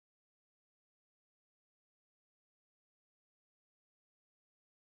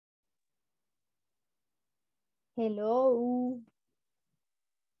Hello.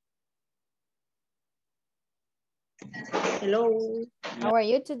 Hello. How are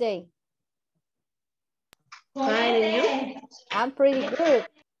you today? Fine, and you? I'm pretty good.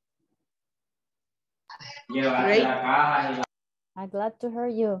 Great. I'm glad to hear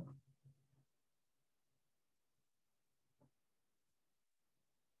you.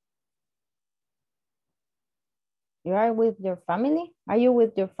 You are with your family? Are you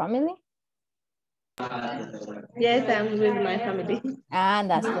with your family? Yes, I'm with my family. Ah,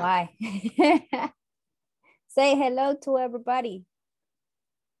 that's why. Say hello to everybody.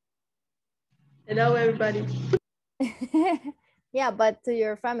 Hello, everybody. Yeah, but to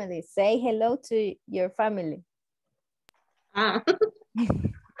your family. Say hello to your family. Ah.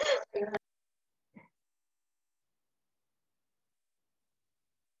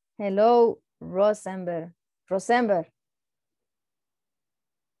 Hello, Rosenberg. Rosenberg.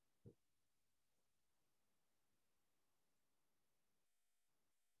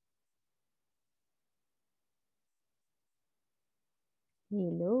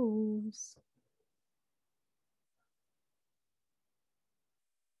 Hello.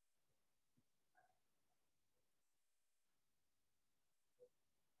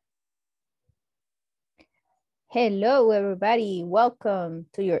 Hello, everybody. Welcome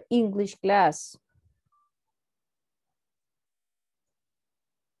to your English class.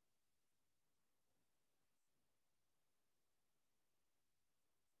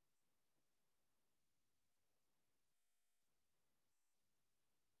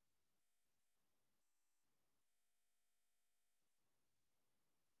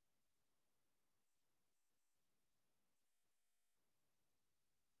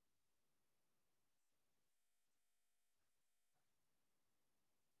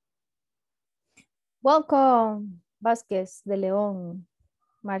 Welcome, Vázquez de León,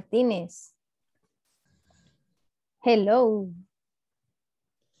 Martínez. Hello.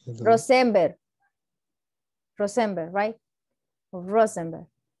 Hello. Rosenberg. Rosenberg, right? Rosenberg.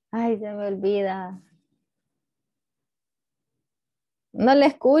 Ay, se me olvida. No le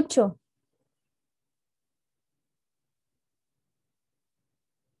escucho.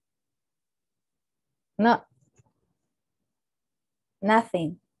 No.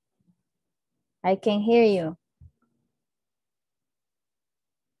 Nothing. I can hear you.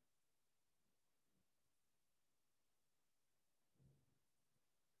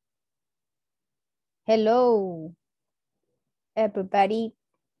 Hello, everybody.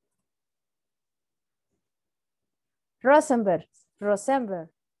 Rosenberg. Rosenberg.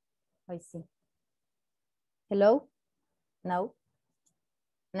 I see. Hello? No.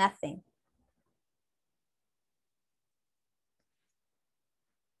 Nothing.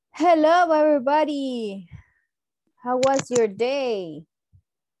 Hello, everybody. How was your day?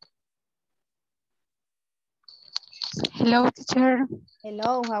 Hello, teacher.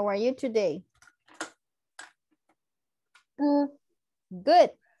 Hello, how are you today? Good. Good.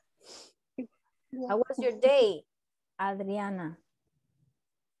 How was your day, Adriana?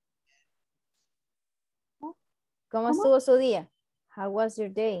 ¿Cómo estuvo su día? How was your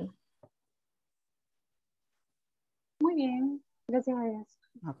day? Muy bien, gracias a Dios.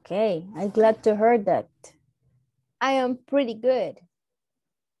 Okay, I'm glad to hear that. I am pretty good.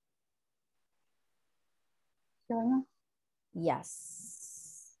 Qué bueno.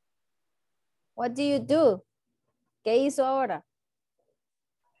 Yes. What do you do? ¿Qué hizo ahora?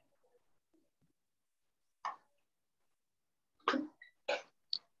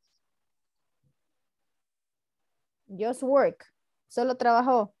 Just work. Solo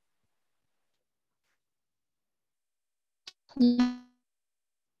trabajó.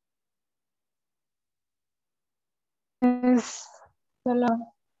 Es solo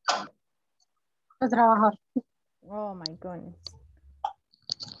trabajar. Oh my goodness.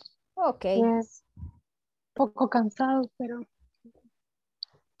 Okay. Es poco cansado, pero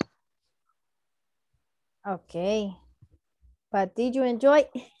Okay. But did you enjoy?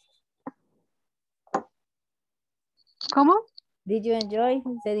 ¿cómo? Did you enjoy?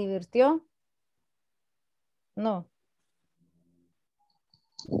 ¿Se divirtió? No.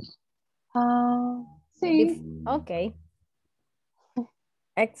 Ah, sí. Okay.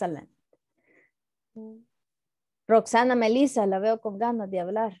 Excellent. Roxana Melissa, la veo con ganas de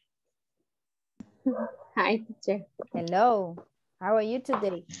hablar. Hi, teacher. Hello. How are you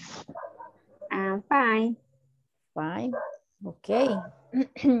today? I'm fine. Fine. Okay.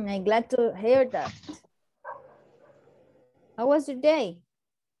 I'm glad to hear that. How was your day?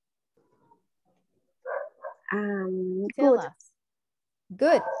 Tell Good. us.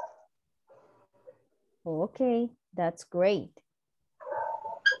 Good. Okay, that's great.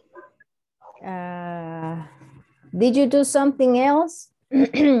 Did you do something else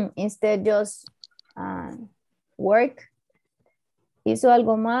instead just work? ¿Hizo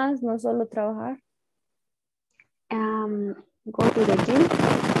algo más, no solo trabajar? Go to the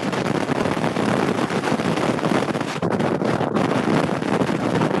gym.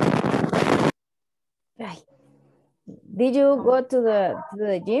 Ay. Did you go to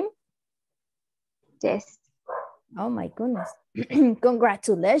the gym? Yes. Oh my goodness.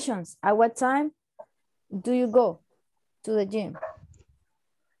 Congratulations. At what time do you go to the gym?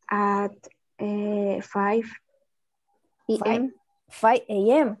 At 5 p.m. 5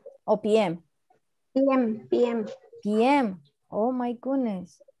 a.m. or p.m.? p.m. p.m. Oh my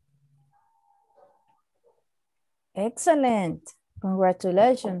goodness. Excellent.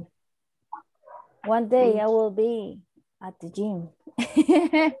 Congratulations. One day I will be at the gym.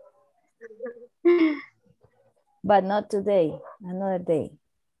 But not today, another day.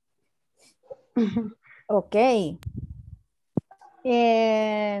 Okay.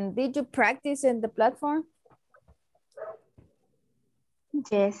 And did you practice in the platform?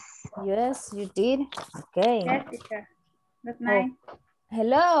 Yes. Yes, you did. Okay. Yes, teacher. Good night.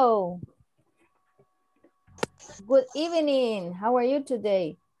 Hello. Good evening. How are you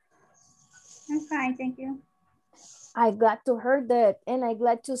today? I'm fine, thank you. I'm glad to hear that, and I'm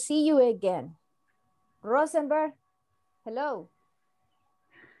glad to see you again. Rosenberg, hello.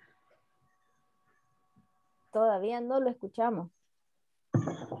 Todavía no lo escuchamos. I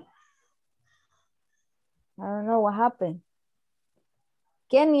don't know what happened.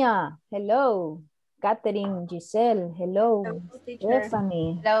 Kenya, hello. Catherine, Giselle, hello. Hello, teacher.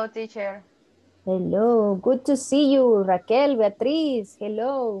 Stephanie, Hello, teacher. hello. Good to see you. Raquel, Beatriz,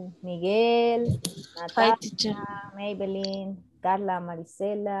 hello. Miguel, Hi, teacher. Natalia, Maybelline, Carla,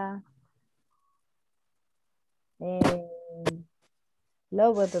 Marisela. Hello,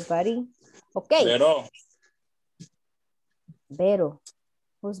 everybody. Okay. Vero, Vero.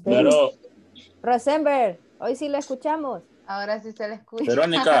 Who's Vero? Vero, Rosenberg, hoy sí lo escuchamos. Ahora sí se le escucha.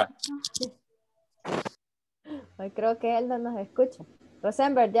 Verónica, Hoy creo que él no nos escucha.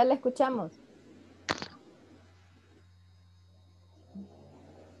 Rosenberg, ya le escuchamos.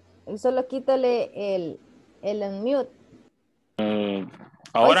 Y solo quítale el unmute.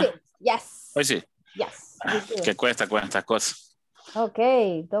 ahora, Hoy sí. Yes. hoy sí, Yes. you do. que cuesta con estas cosas.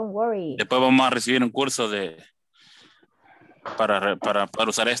 Okay, don't worry. Después vamos a recibir un curso para poder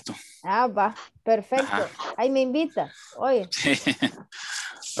usar esto. Ah, va. Perfecto. Ajá. Ahí me invita. Oye.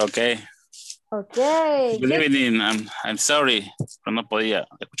 Ok. Okay. Good evening. I'm sorry, pero no podía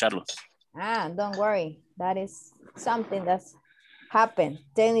escucharlo. Ah, don't worry. That is something that's happened.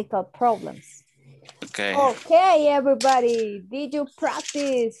 Technical problems. Okay. Okay, everybody. Did you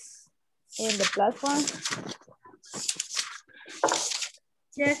practice in the platform?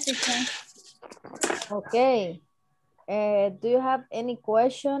 Yes, teacher. Okay. Do you have any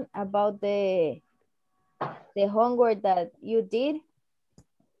question about the homework that you did?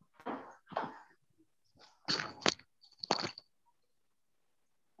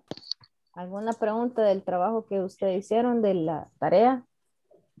 ¿Alguna pregunta del trabajo que ustedes hicieron de la tarea?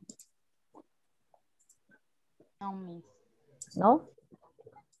 No, miss. No?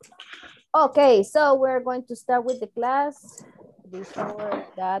 Okay, so we're going to start with the class. Before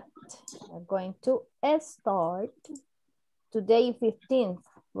that, we're going to start. Today, 15th,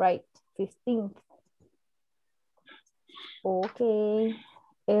 right? 15th. Okay.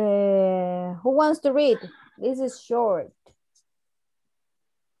 Who wants to read? This is short.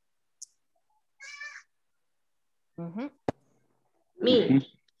 Me.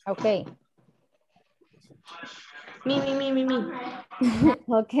 Okay. Me.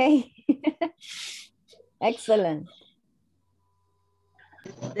 Okay. Excellent.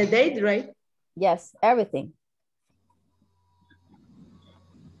 The date, right? Yes, everything.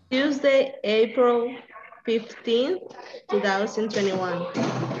 Tuesday, April 15th, 2021.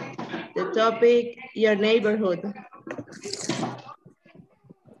 The topic, your neighborhood.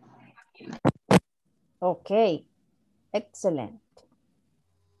 Okay. Excellent.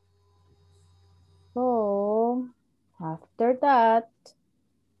 So, after that,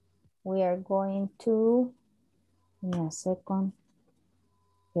 we are going to, in a second,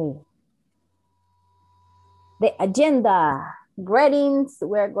 okay. The agenda. Greetings.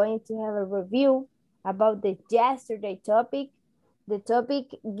 We're going to have a review about the yesterday topic. The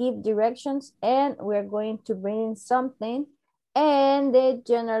topic, give directions, and we're going to bring in something. And the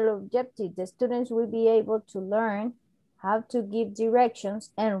general objective, the students will be able to learn how to give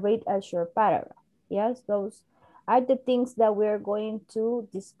directions and read a short paragraph. Yes, those are the things that we're going to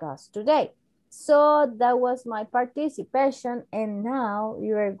discuss today. So that was my participation, and now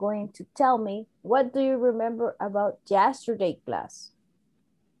you are going to tell me, what do you remember about yesterday class?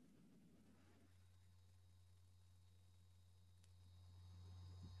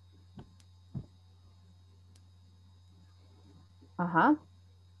 Ajá.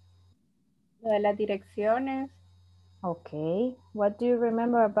 Lo de las direcciones. Okay. What do you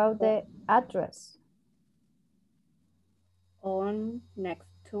remember about the address? On, next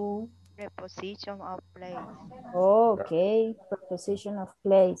to. Preposition of place. Okay. Preposition of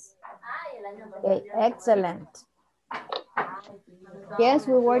place. Okay. Excellent. Yes,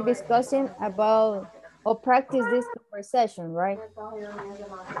 we were discussing about or practice this conversation, right?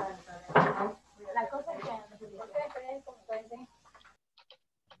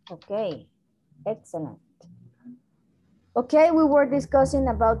 Okay, excellent. Okay, we were discussing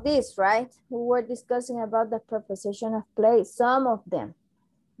about this, right? We were discussing about the preposition of place, some of them.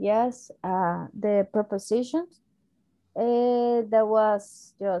 Yes, the prepositions. There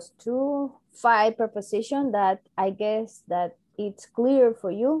was just 5 prepositions that I guess that it's clear for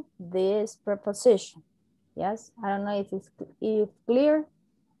you, this preposition. Yes, I don't know if it's clear.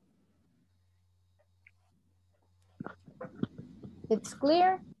 It's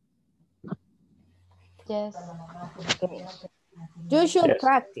clear? Yes. Okay. You should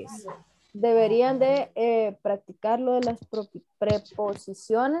practice. Deberían de practicar lo de las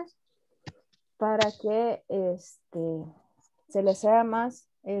preposiciones para que se les sea más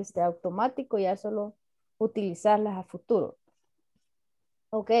automático, ya solo utilizarlas a futuro.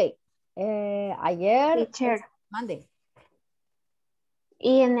 Ok. Ayer. Teacher. Mande.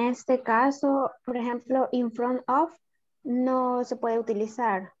 Y en este caso, por ejemplo, in front of no se puede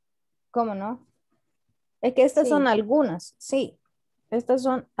utilizar. ¿Cómo no? Es que estas son algunas, sí. Estas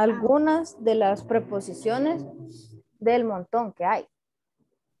son algunas de las preposiciones del montón que hay.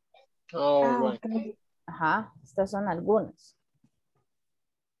 Okay. Ajá, estas son algunas.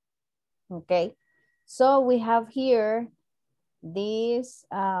 Okay. So we have here this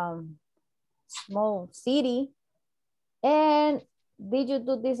small city. And did you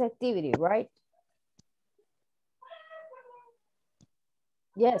do this activity, right?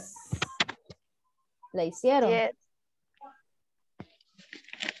 Yes. ¿La hicieron? Yes.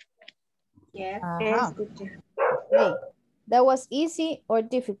 Yes. Yes, okay. That was easy or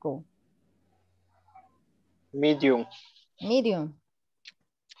difficult? Medium. Medium.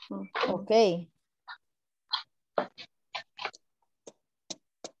 Okay.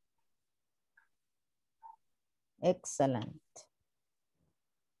 Excellent.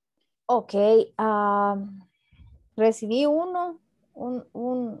 Okay. Recibí una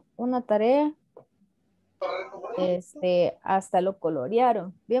tarea. Hasta lo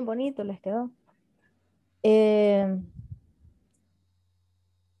colorearon. Bien bonito les quedó.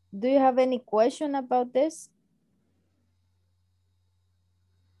 Do you have any question about this?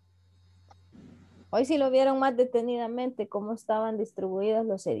 Hoy sí lo vieron más detenidamente, cómo estaban distribuidos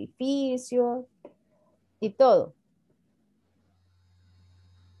los edificios y todo.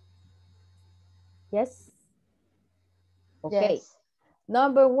 Yes. Okay. Yes.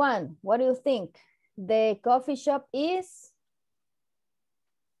 Number 1, what do you think? The coffee shop is?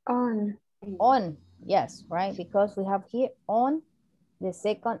 On. On, yes, right? Because we have here on the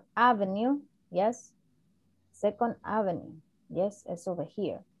 2nd Avenue, yes? 2nd Avenue, yes, it's over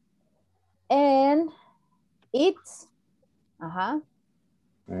here. And it's,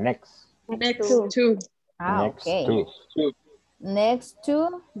 Next. Next to. Next okay. to. Next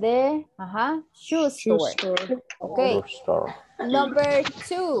to the, shoe store. Okay. Shoe store. Number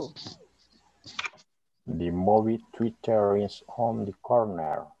 2. The movie theater is on the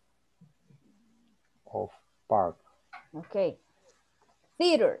corner of park. Okay.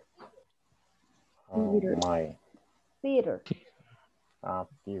 Theater. My. Theater.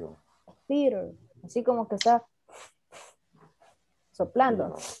 Theater. Theater. Así como que está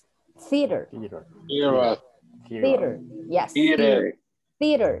soplando. Theater. Theater. Theater. Yes. Theater.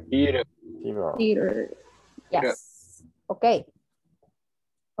 Theater. Theater. Yes. Okay.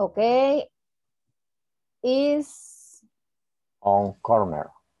 Okay. Is On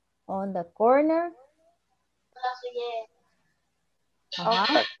corner. on the corner.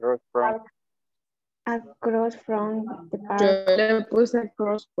 Across from the park. Yo le puse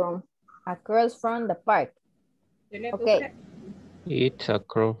across from. Across from the park. Okay. It's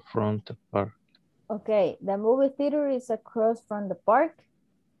across from the park. Okay. The movie theater is across from the park.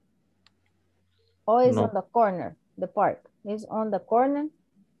 Or is No. on the corner? The park is on the corner.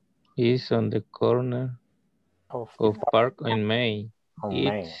 It's on the corner Of park in Main.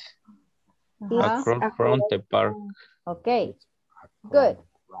 Main. It's across from the park. Okay. Good.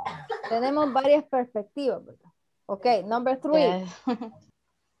 Tenemos varias perspectivas, ¿verdad? Okay, number 3. Yes.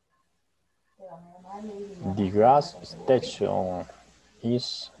 The gas station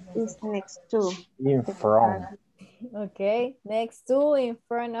is Is next to. in front Okay, next to, in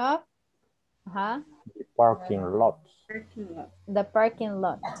front of. the parking lot. The parking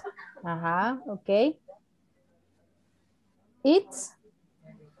lot. Okay. It's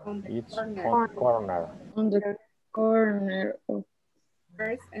It's on corner. On the corner of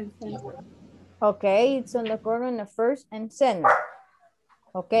okay. It's on the corner in the first and center.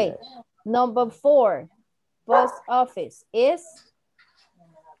 Okay. Yes. Number 4. Post office is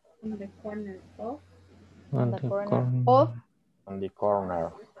On the corner of On the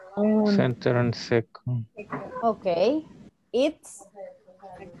corner. center and second. okay. It's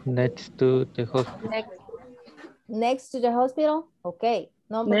Next to the hospital. next to the hospital. Okay.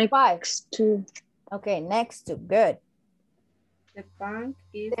 Number 5. next to Okay, next to. Good. The bank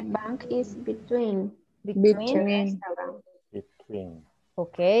is between. between Between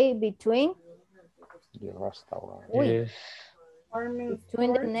Okay, between. the restaurant. Uy. Yes.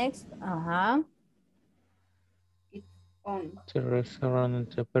 Between the next. The restaurant and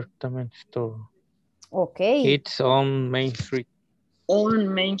department store. Okay. It's on Main Street.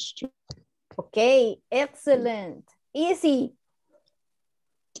 on Main Street. Okay, excellent. Easy.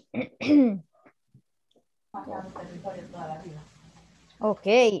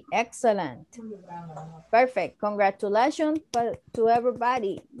 Okay, excellent. Perfect. Congratulations to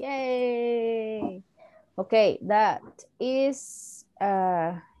everybody. Yay. Okay, that is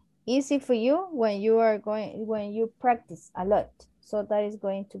easy for you when you practice a lot. So that is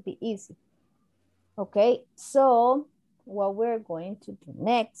going to be easy. Okay, so what we're going to do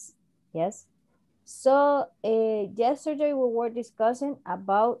next, yes. So yesterday we were discussing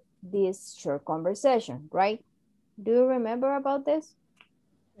about this short conversation, right? Do you remember about this?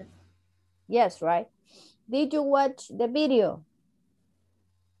 Yes, right? Did you watch the video?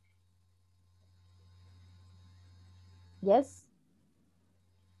 Yes?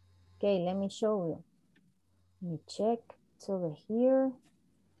 Okay, let me show you. Let me check. It's over here.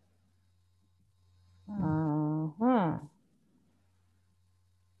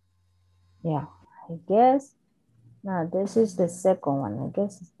 Yeah, I guess. Now this is the second one. I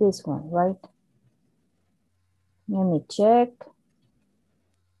guess it's this one, right? Let me check.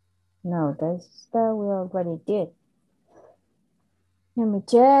 No, that's that we already did. Let me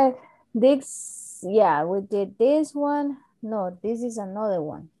check. This, yeah, we did this one. No, this is another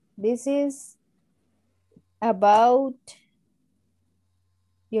one. This is about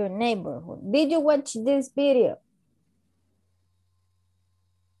your neighborhood. Did you watch this video?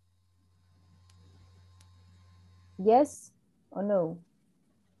 Yes or no?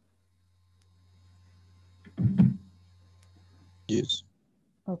 Yes.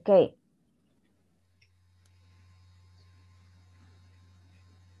 Okay.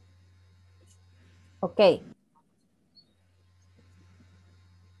 Okay.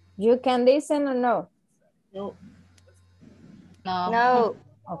 You can listen or no? No. No.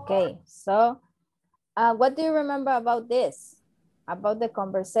 Okay, so what do you remember about this? About the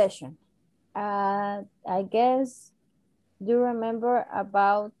conversation? I guess you remember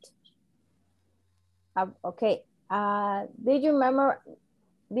about, okay. Did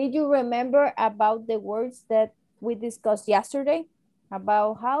you remember about the words that we discussed yesterday?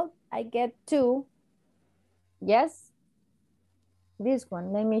 About how I get to, yes? This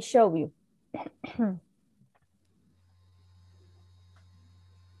one, let me show you.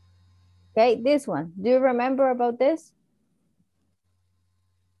 Okay, this one. Do you remember about this?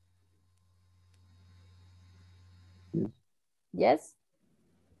 Yes?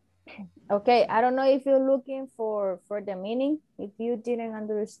 Okay, I don't know if you're looking for the meaning, if you didn't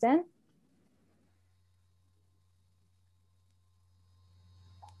understand.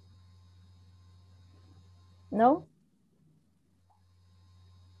 No?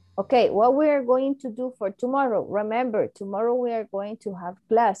 Okay, what we are going to do for tomorrow, remember, tomorrow we are going to have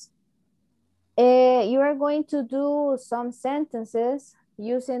class. You are going to do some sentences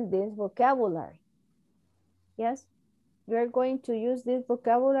using this vocabulary. Yes? You are going to use this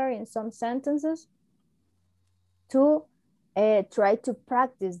vocabulary in some sentences to try to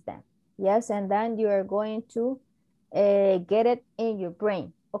practice them. Yes, and then you are going to get it in your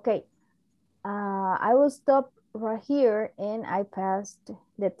brain. Okay, I will stop right here and I passed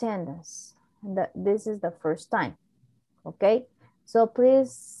the attendance. This is the first time. Okay, so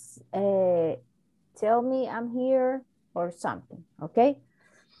please tell me I'm here or something. Okay,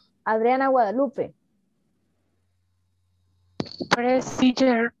 Adriana Guadalupe. Press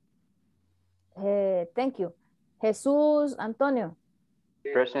teacher. Thank you. Jesús Antonio.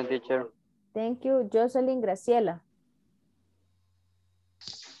 Present, teacher. Thank you. Jocelyn Graciela.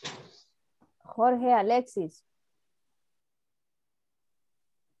 Jorge Alexis.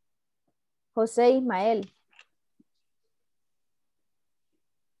 José Ismael.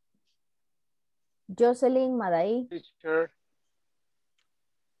 Jocelyn Madaí. Teacher.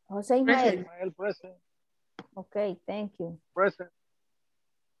 José Ismael. Present. Okay, thank you. Present.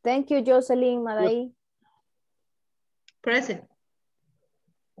 Thank you, Jocelyn Madaí. Present.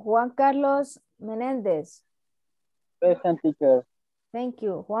 Juan Carlos Menéndez. Present, teacher. Thank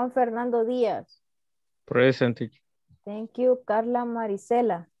you. Juan Fernando Díaz. Present, teacher. Thank you. Carla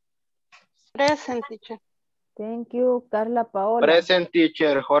Marisela. Present, teacher. Thank you. Carla Paola. Present,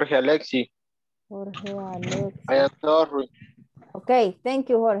 teacher. Jorge Alexi. Jorge Alex. I am sorry. Okay, thank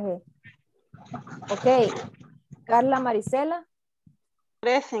you, Jorge. Okay. Carla Marisela.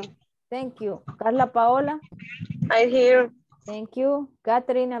 Present. Thank you. Carla Paola. I'm here. Thank you.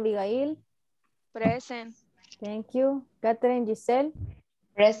 Catherine Abigail. Present. Thank you. Catherine Giselle.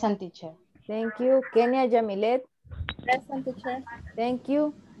 Present, teacher. Thank you. Kenia Yamilet. Present, teacher. Thank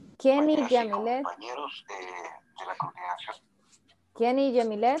you. Kenny Yamilet. Kenny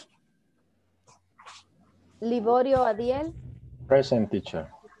Yamilet. Liborio Adiel. Present,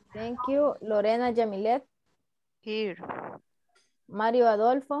 teacher. Thank you. Lorena Yamilet. Here. Mario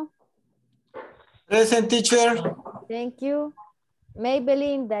Adolfo. Present, teacher. Thank you.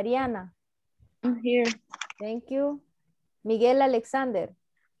 Maybelline Dariana. I'm here. Thank you. Miguel Alexander.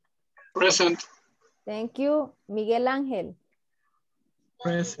 Present. Thank you. Miguel Ángel.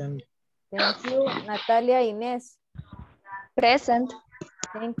 Present. Thank you. Natalia Inés. Present.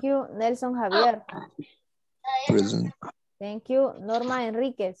 Thank you. Nelson Javier. Present. Thank you. Norma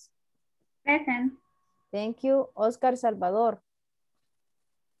Enríquez. Present. Thank you. Oscar Salvador.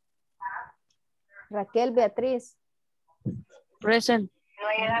 Raquel Beatriz. Present.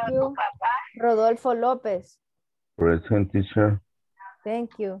 Thank you. Rodolfo López. Present, teacher.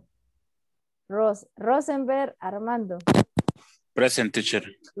 Thank you. Rosenberg Armando. Present, teacher.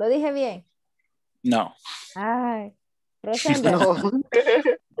 ¿Lo dije bien? No. Ay. Rosenberg. No.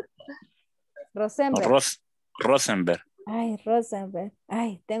 Rosenberg. Rosenberg. Ay, Rosenberg.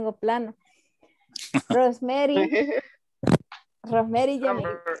 Ay, tengo plano. Rosemary. Rosemary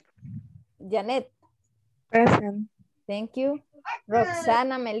Janet. Present. Thank you.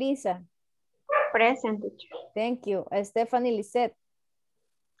 Roxana Melissa. Present, teacher. Thank you. Stephanie Lisette.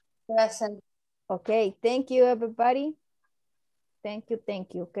 Present. Okay, thank you, everybody. Thank you,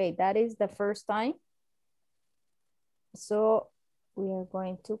 thank you. Okay, that is the first time. So we are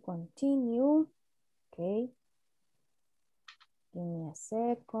going to continue. Okay. Give me a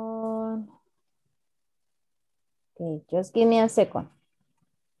second. Okay, just give me a second.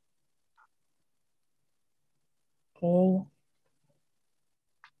 Okay.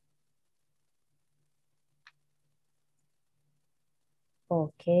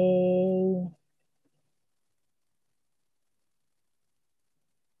 Okay.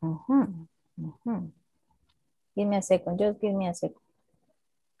 Give me a second, just give me a second.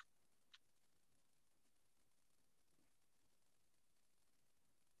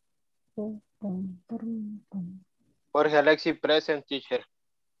 Jorge Alexi, present, teacher.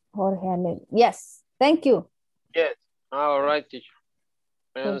 Jorge Ale. Yes, thank you. Yes. All right, teacher.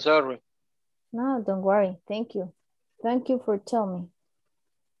 I am sorry. No, don't worry. Thank you. Thank you for telling me.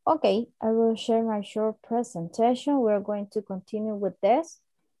 Okay, I will share my short presentation. We're going to continue with this.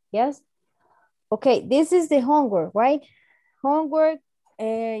 Yes. Okay, this is the homework, right? Homework,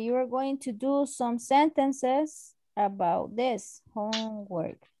 you are going to do some sentences about this.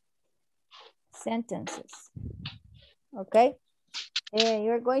 Homework. Sentences. Okay.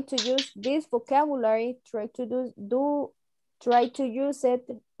 You're going to use this vocabulary. Try to use it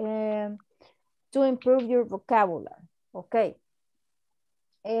to improve your vocabulary. Okay.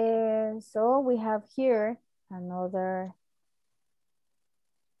 So we have here another.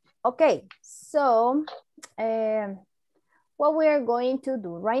 Okay, so what we are going to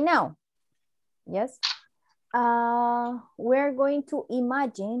do right now, yes, we're going to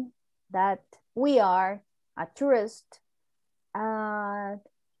imagine that we are a tourist. I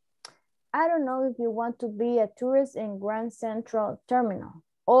don't know if you want to be a tourist in Grand Central Terminal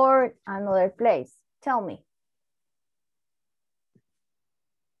or another place. Tell me.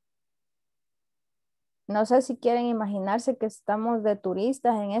 No sé si quieren imaginarse que estamos de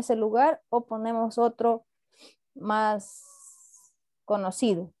turistas en ese lugar o ponemos otro más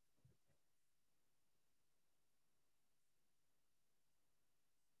conocido.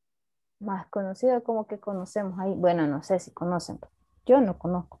 Más conocido, como que conocemos ahí. Bueno, no sé si conocen. Yo no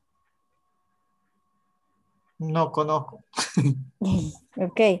conozco. No conozco.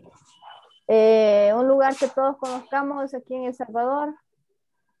 Ok. Un lugar que todos conozcamos aquí en El Salvador.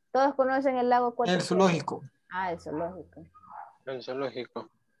 Todos conocen el lago Cuatro. El zoológico. Ah, el zoológico. El zoológico.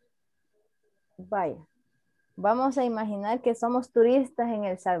 Vaya. Vamos a imaginar que somos turistas en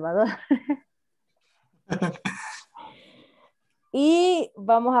El Salvador. Y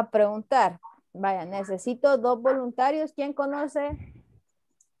vamos a preguntar. Vaya, necesito 2 voluntarios. ¿Quién conoce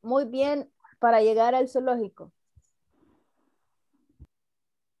muy bien para llegar al zoológico?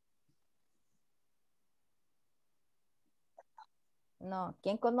 No,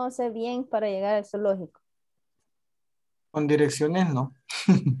 ¿quién conoce bien para llegar al zoológico? Con direcciones no.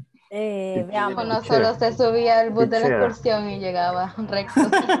 Veamos. Uno solo se subía al bus de la Teacher. excursión y llegaba recto.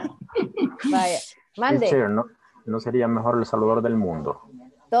 Vaya, mande. Teacher, ¿no sería mejor El Salvador del mundo?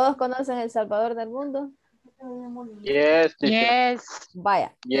 ¿Todos conocen El Salvador del mundo? Yes, teacher. Yes.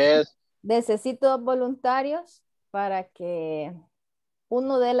 Vaya, Yes. necesito 2 voluntarios para que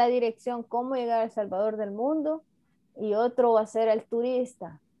uno dé la dirección cómo llegar a El Salvador del mundo y otro va a ser el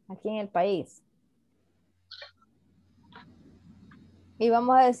turista aquí en el país. Y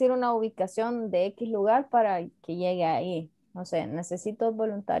vamos a decir una ubicación de X lugar para que llegue ahí. No sé, necesito 2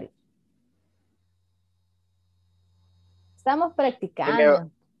 voluntarios. Estamos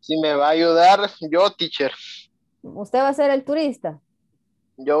practicando. Si me va a ayudar, yo, teacher. ¿Usted va a ser el turista?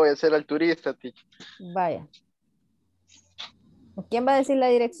 Yo voy a ser el turista, teacher. Vaya. ¿Quién va a decir la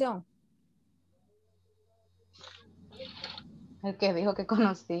dirección? El que dijo que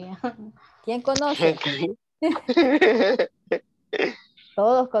conocía. ¿Quién conoce?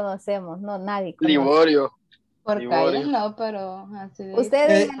 Todos conocemos, no, nadie conoce. Liborio. Por Liborio. calles no, pero así de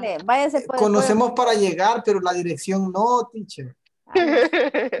Usted dígale, váyase por Conocemos para llegar, pero la dirección no, teacher. Ah, no,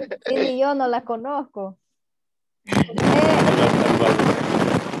 sí, ni yo no la conozco. Yo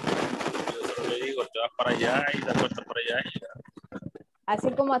solo le digo, te vas para allá y da vuelta para allá. Así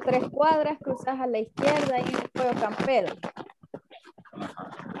como a 3 cuadras, cruzas a la izquierda y en el Pueblo Campero.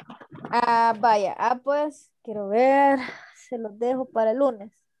 Ah, vaya, pues, quiero ver, se los dejo para el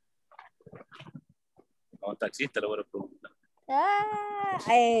lunes. A un taxista le voy a preguntar.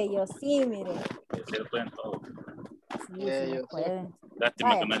 Ellos sí, mire. Se lo pueden todos. Sí, sí lo pueden. Lástima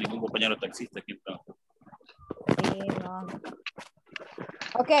Vaya. que no hay ningún compañero taxista aquí entonces. Sí, no.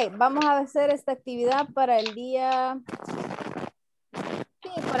 Ok, vamos a hacer esta actividad para el día... Sí,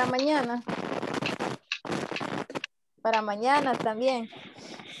 para mañana. Para mañana también.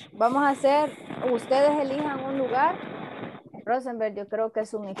 Vamos a hacer, ustedes elijan un lugar. Rosenberg, yo creo que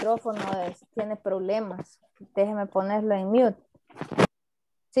su micrófono tiene problemas. Déjeme ponerlo en mute.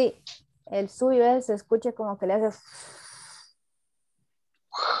 Sí, el suyo se escucha como que le hace...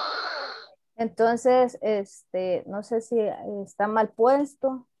 Entonces, no sé si está mal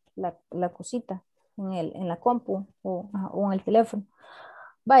puesto la cosita en la compu o en el teléfono.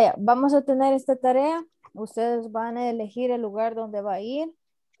 Vaya, vamos a tener esta tarea. Ustedes van a elegir el lugar donde va a ir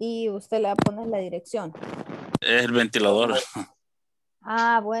y usted le va a poner la dirección. Es el ventilador.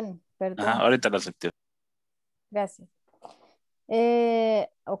 Ah, bueno, perdón. Ajá, ahorita lo acepté. Gracias.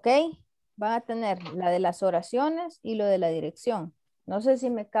 Ok, van a tener la de las oraciones y lo de la dirección. No sé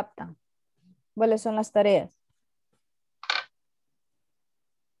si me captan. ¿Cuáles son las tareas?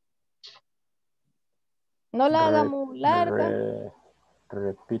 No la haga muy larga.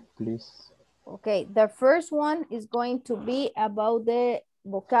 Repeat, please. Okay, the first one is going to be about the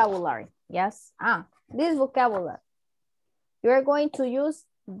vocabulary. Yes. This vocabulary. You are going to use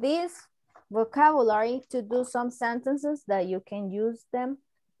this vocabulary to do some sentences that you can use them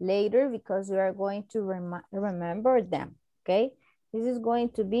later because you are going to remember them. Okay. This is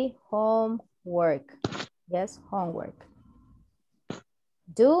going to be homework. Yes, homework.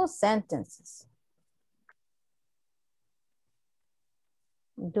 Do sentences.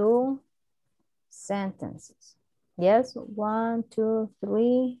 Do sentences. Yes, 1, 2,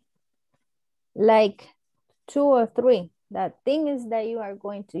 3. Like 2 or 3. The thing is that you are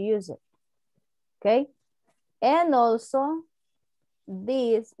going to use it. Okay. And also,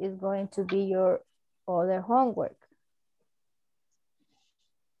 this is going to be your other homework.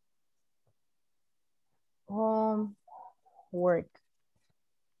 Homework.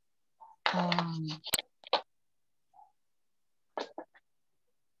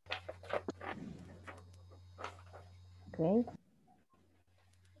 Okay.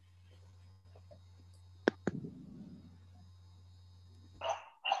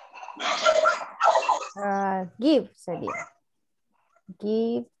 Give sería.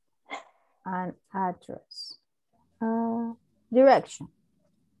 Give an address. Direction.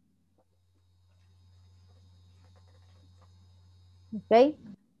 Okay.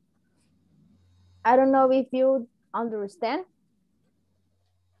 I don't know if you understand.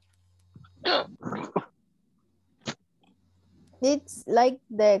 It's like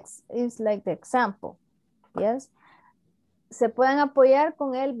the example. Yes. Se pueden apoyar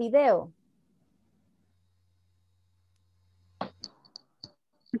con el video.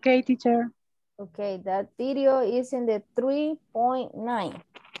 Okay, teacher. Okay, that video is in the 3.9.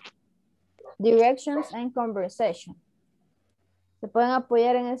 Directions and conversation. Se pueden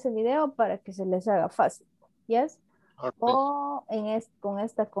apoyar en ese video para que se les haga fácil. Yes. Okay. O con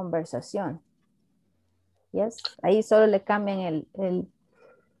esta conversación. Yes. Ahí solo le cambian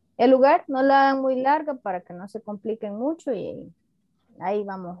el lugar, no la hagan muy larga para que no se compliquen mucho y ahí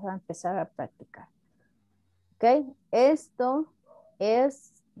vamos a empezar a practicar. Ok, esto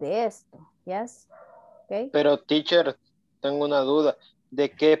es de esto, yes. Okay. Pero, teacher, tengo una duda. ¿De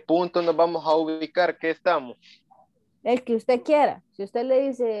qué punto nos vamos a ubicar? ¿Qué estamos? El que usted quiera. Si usted le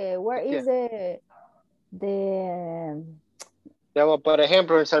dice, where is Digamos, por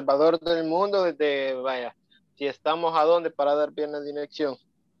ejemplo, El Salvador del mundo, desde, vaya, si estamos a dónde para dar bien la dirección.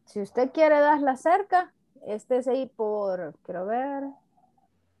 Si usted quiere darla cerca, este es ahí por, quiero ver,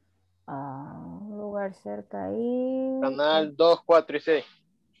 un lugar cerca ahí. Canal 2, 4 y 6.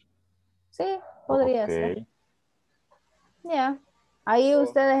 Sí, podría ser. Ya. Ahí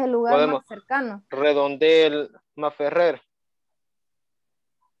usted es el lugar Podemos más cercano. Redondel, Maferrer.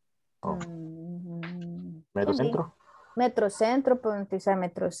 ¿Metrocentro? Metrocentro, pueden utilizar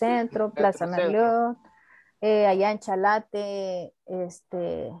Metrocentro, Plaza Merliot, allá en Chalate,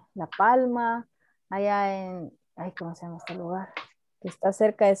 La Palma, allá en, ay, ¿cómo se llama este lugar? Que está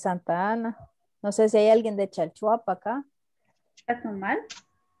cerca de Santa Ana. No sé si hay alguien de Chalchuapa acá. Casamal.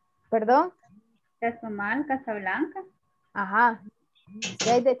 ¿Perdón? Casamal, Casablanca. Ajá. Si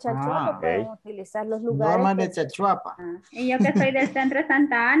hay de Chalchuapa, pueden utilizar los lugares. Norma de Chalchuapa. Y yo que soy del centro de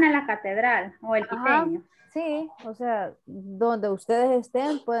Santa Ana, la catedral o el Piteño. Sí, o sea, donde ustedes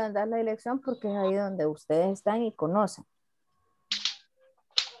estén pueden dar la dirección porque es ahí donde ustedes están y conocen.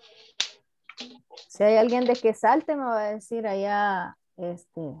 Si hay alguien de que salte, me va a decir allá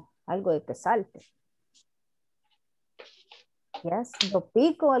algo de que salte. Yes, de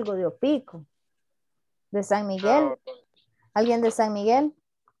Opico, algo de Opico. De San Miguel. ¿Alguien de San Miguel?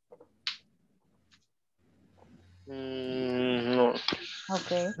 No.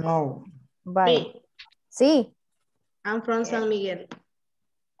 Ok. No. Bye. Sí. I'm from San Miguel.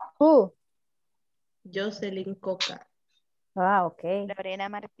 Who? Jocelyn Coca. Ah, ok. Lorena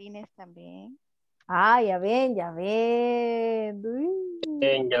Martínez también. Ah, ya ven, ya ven.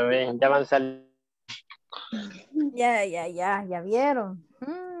 Ya ven, ya van saliendo. Ya vieron.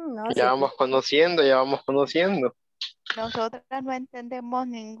 No, Ya vamos conociendo, ya vamos conociendo. Nosotras no entendemos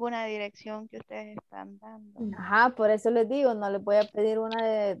ninguna dirección que ustedes están dando. Ajá, por eso les digo, no les voy a pedir una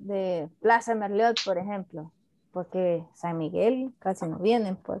de Plaza Merliot, por ejemplo, porque San Miguel casi no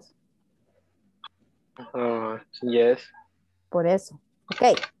vienen, pues. Yes. Por eso.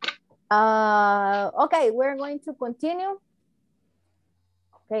 Ok. Okay, we're going to continue.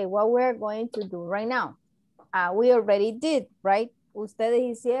 Okay, what we're going to do right now. We already did, right? Ustedes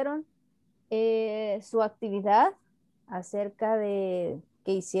hicieron su actividad acerca de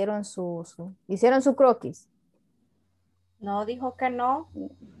que hicieron hicieron su croquis. No, dijo que no.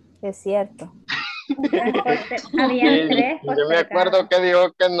 Es cierto. Habían tres. Yo me acuerdo que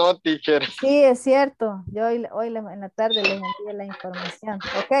dijo que no, teacher. Sí, es cierto. Yo hoy en la tarde les envié la información.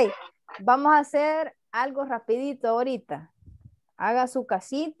 Ok, vamos a hacer algo rapidito ahorita. Haga su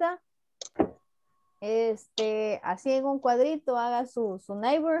casita. Así en un cuadrito, haga su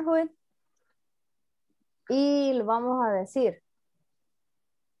neighborhood. Y lo vamos a decir.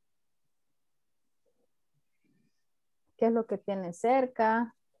 ¿Qué es lo que tiene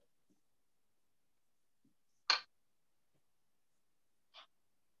cerca?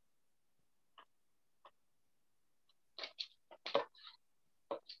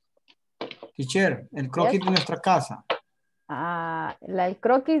 Teacher, el croquis de nuestra casa. El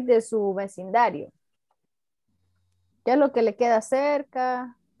croquis de su vecindario. ¿Qué es lo que le queda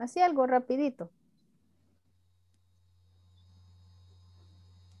cerca? Así algo rapidito.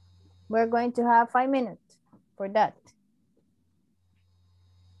 We're going to have 5 minutes for that.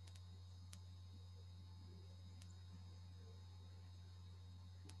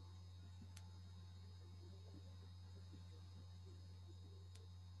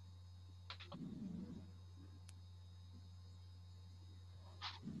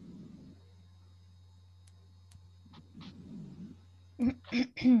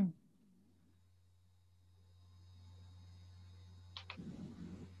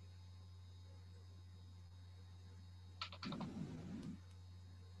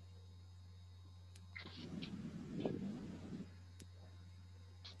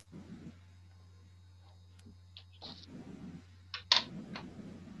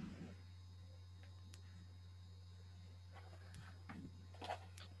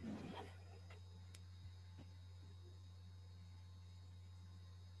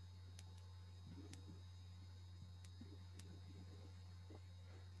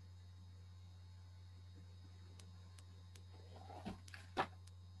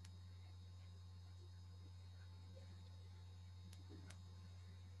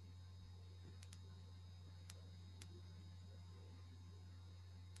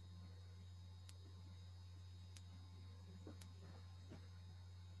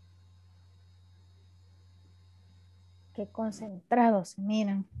 Qué concentrados se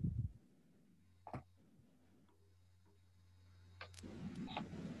miran.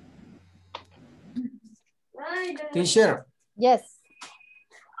 Teacher, Yes,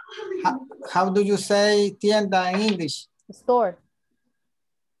 how do you say tienda in English? store.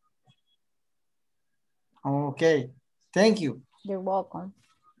 Okay, thank you. You're welcome.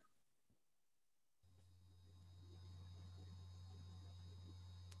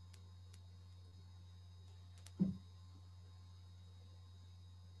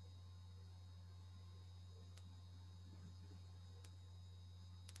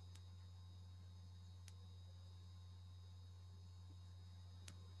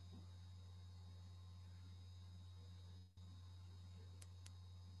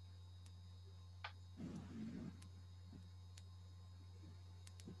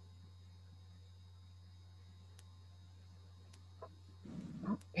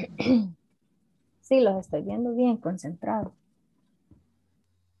 Sí, los estoy viendo bien concentrados.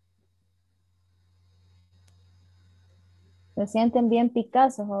 Se sienten bien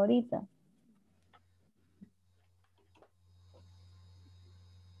picazos ahorita.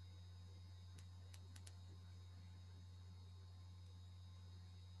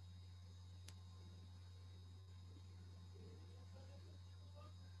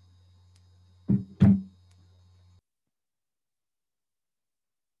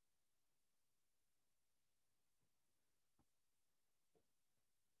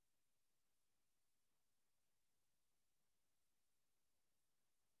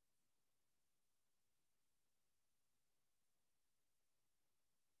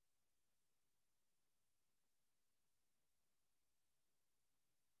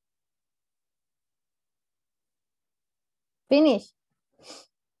 Finish.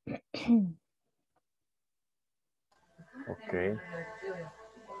 Okay.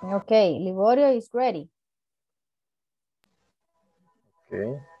 Okay, Liborio is ready.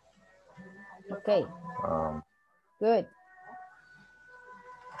 Okay. Okay, good.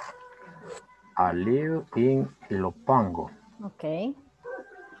 I live in Ilopango. Okay.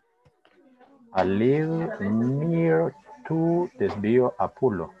 I live near to Desvío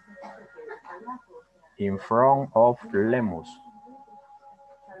Apulo, in front of Lemus,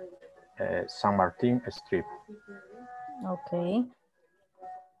 San Martin Street. Okay.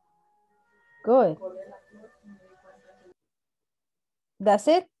 Good. That's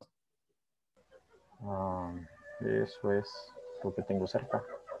it? Eso es lo que tengo cerca.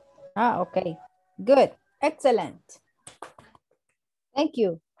 Ah, okay. Good. Excellent. Thank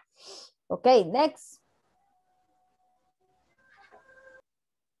you. Okay, next.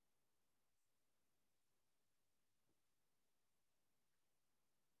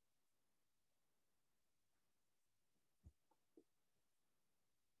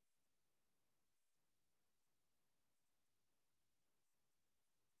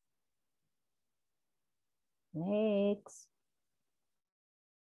 Next.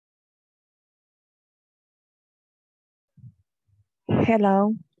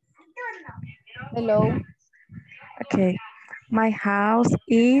 Hello. Hello. Okay. My house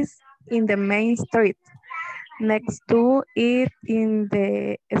is in the main street. Next to it in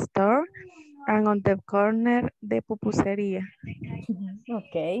the store and on the corner de pupusería.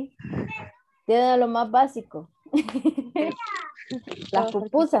 Ok. Tiene lo más básico. Las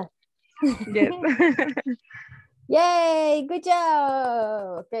pupusas. Yes. Yay, good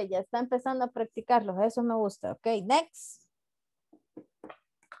job. Ok, ya está empezando a practicarlos. Eso me gusta. Ok, next.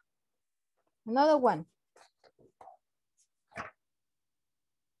 Another one.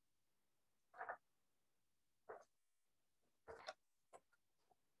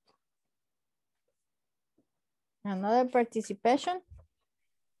 Another participation.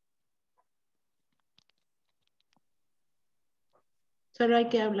 ¿Solo hay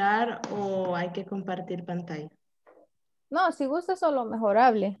que hablar o hay que compartir pantalla? No, si gusta solo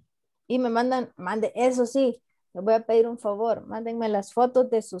mejorable. Y me mande, eso sí, les voy a pedir un favor. Mándenme las fotos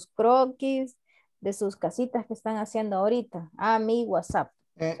de sus croquis, de sus casitas que están haciendo ahorita. A mi WhatsApp.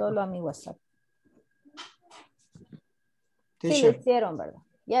 Solo a mi WhatsApp. Sí lo hicieron, ¿verdad?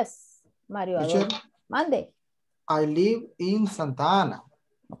 Yes, Mario Teacher, Adolfo. Mande. I live in Santa Ana.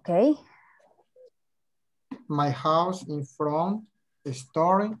 Okay. My house in front,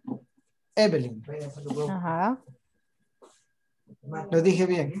 store, Evelyn. Ajá. Lo dije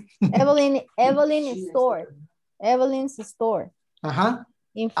bien. Evelyn Store. Evelyn's Store. Ajá.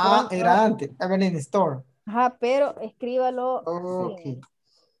 In front Era antes. Evelyn Store. Ajá, pero escríbalo. Ok. Sí.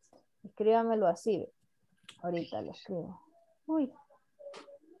 Escríbamelo así. Ahorita lo escribo. Uy.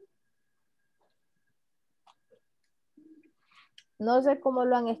 No sé cómo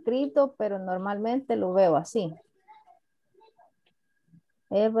lo han escrito, pero normalmente lo veo así.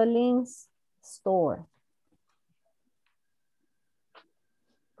 Evelyn's store.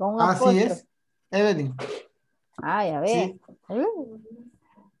 Con un Así apóstrofe. es, Evelyn. Ah, ya ve. Sí.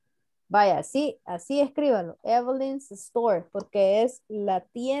 Vaya, así escríbalo. Evelyn's store, porque es la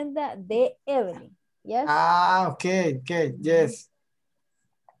tienda de Evelyn. Yes. Ah, okay, yes.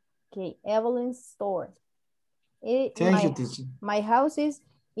 Okay, Evelyn's store. Thank you, teacher. My house is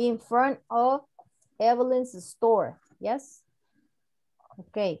in front of Evelyn's store. Yes.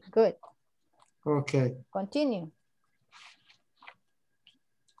 Okay, good. Okay. Continue.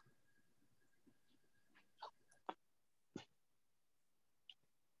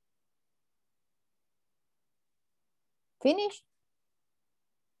 Finish?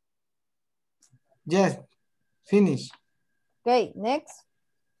 Yes, finish. Okay, next.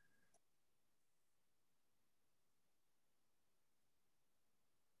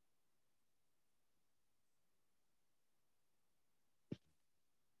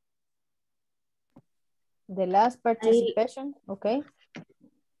 The last participation, okay.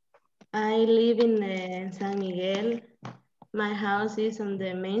 I live in San Miguel. My house is on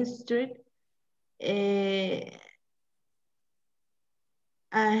the main street.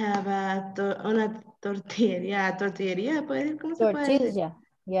 I have una tortillería. ¿Tortillería? ¿Cómo se puede decir? Tortilla.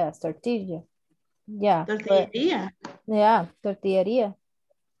 Yes, tortilla. Yeah. Tortillería. Yeah, tortillería.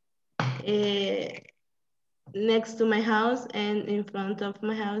 Next to my house and in front of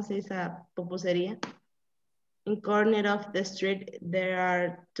my house is a pupusería. In corner of the street, there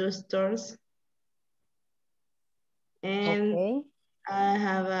are 2 stores. And okay.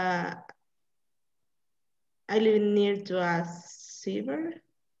 I live near to a Silver.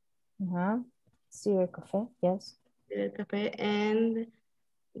 Silver Cafe, yes. Silver Cafe and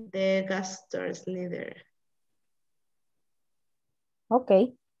the gas stores neither.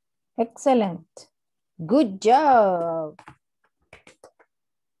 Okay, excellent. Good job.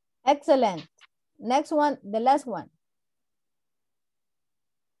 Excellent. Next one, the last one.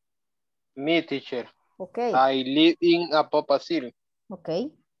 Me, teacher. Okay. I live in Apopa City.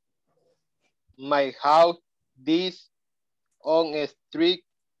 Okay. My house is on a street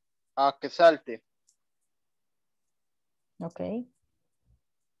Quesalte. Okay.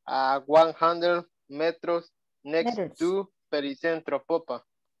 100 metros next to Pericentro Popa.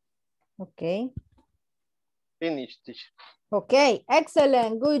 Okay. Finish, teacher. Okay,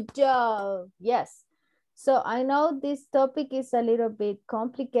 excellent. Good job. Yes. So I know this topic is a little bit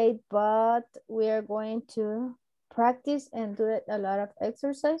complicated, but we are going to practice and do it a lot of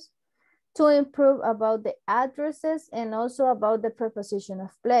exercise to improve about the addresses and also about the preposition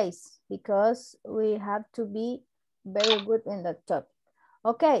of place, because we have to be very good in that topic.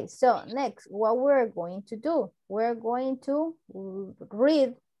 Okay, so next, what we're going to do, we're going to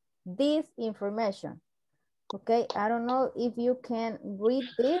read this information. Okay, I don't know if you can read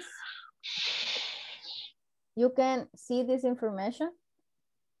this. You can see this information.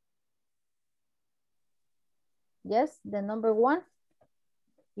 Yes, the number 1.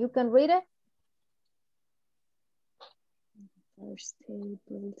 You can read it?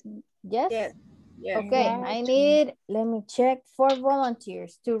 Yes? Yes. Yes. Okay, I need, let me check, 4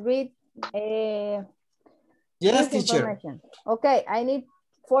 volunteers to read yes, this teacher. information. Okay, I need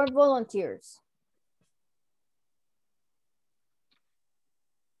 4 volunteers.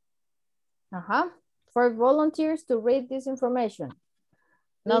 4 volunteers to read this information.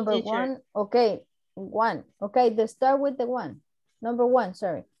 Number 1, okay, 1. Okay, let's start with the 1. Number 1,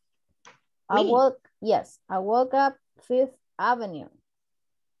 sorry. I woke up 5th Avenue.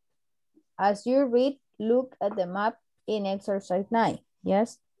 As you read, look at the map in exercise 9.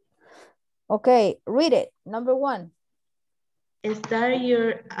 Yes. Okay, read it. Number 1. Start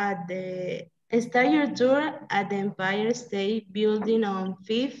your tour at the Empire State Building on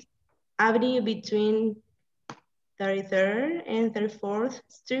 5th Avenue between 33rd and 34th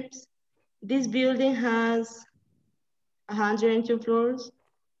Streets. This building has 102 floors.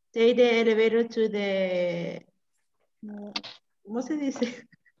 Take the elevator to the, ¿cómo se dice?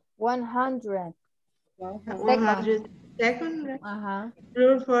 100. 102nd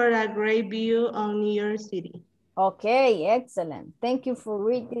floor for a great view of New York City. Okay, excellent. Thank you for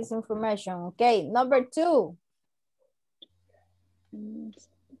reading this information. Okay, number 2.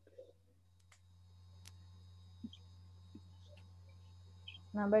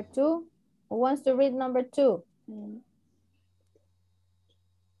 Number 2. Who wants to read number 2?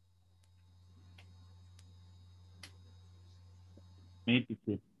 Me,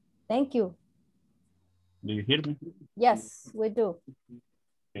 teacher. Thank you. Do you hear me? Yes, we do.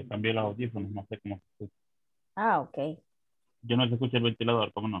 Que cambié los audífonos, no sé cómo se escucha. Ok. Yo no se escucha el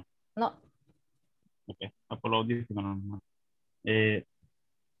ventilador, ¿cómo no? No. Ok, por los audífonos normal.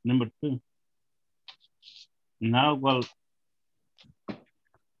 Number 2. Now will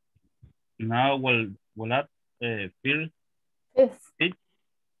at first Fifth. fifth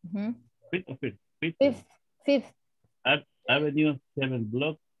Mhm. fifth or fifth Fifth. Fifth. Avenue 7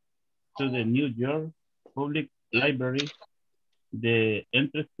 block to the New York Public Library. The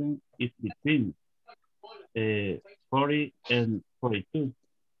entrance is between 40 and 42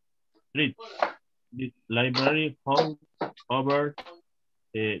 Street. This library holds over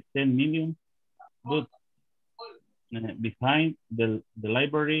 10 million books. Behind the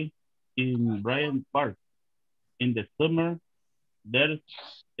library in Bryant Park. In the summer, there's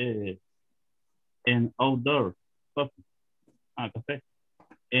an outdoor cafe.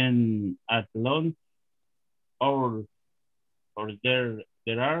 And at lunch or there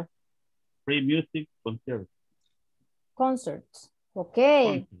are free music concerts. Concerts.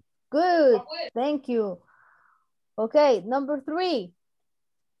 Okay. Good. Thank you. Okay, number 3.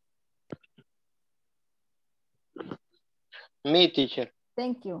 Me, teacher.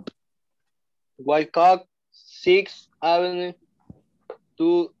 Thank you. Wyckoff 6th Avenue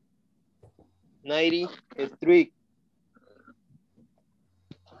to 90th Street.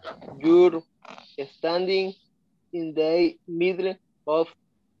 You're standing in the middle of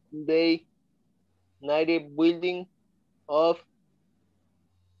the 90 building of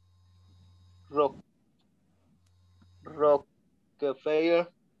Rockefeller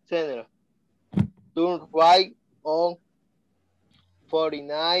Center. Turn right on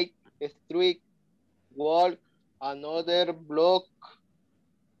 49th Street, walk another block,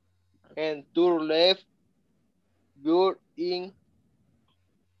 and turn left. You're in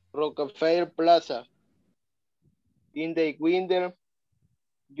Rockefeller Plaza. In the winter,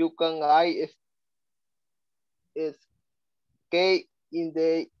 you can skate in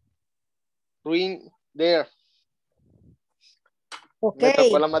the ring there. Okay. Me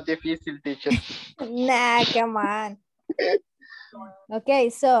tocó la más difícil, teacher. Nah, come on. Okay,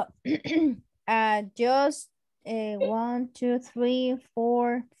 so just 1, 2, 3,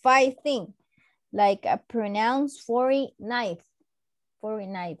 4, 5 things. Like pronounce 49th.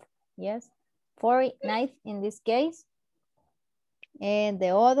 49th, yes. 49th in this case. And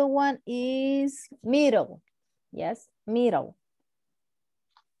the other one is middle. Yes, middle.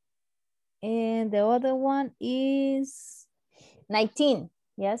 And the other one is 19.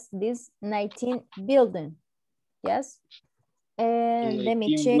 Yes, this 19 building. Yes. And let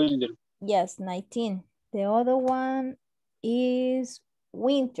me check. Winter. Yes, 19. The other one is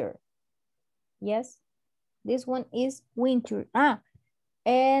winter. Yes, this one is winter.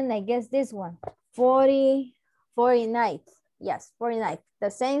 And I guess this one, 49th. Yes, 49th.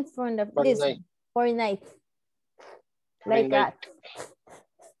 The same from this one, 49th. Like that.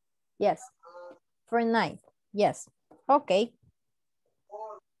 Yes, 49th. Yes, okay.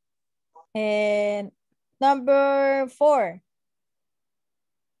 And number 4.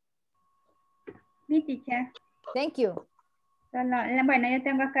 Mi teacher. Thank you. Bueno, yo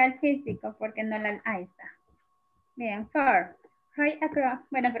tengo acá el físico porque no la... Ahí está. Bien, 4. Right across.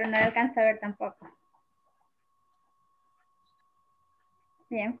 Bueno, pero no lo alcanza a ver tampoco.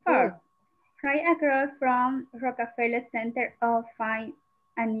 Bien, 4. Right across from Rockefeller Center of Fine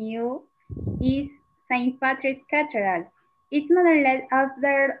and New is St. Patrick's Cathedral. It's modeled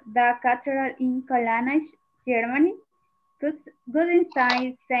after the cathedral in Cologne, Germany. Good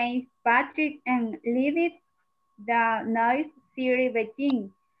inside St. Patrick and leave it the noise Siri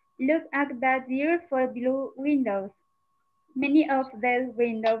Beijing. Look at the beautiful blue windows. Many of these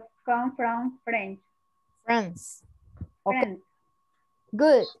windows come from France. Okay. France.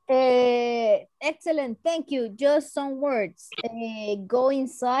 Good. Excellent. Thank you. Just some words. Go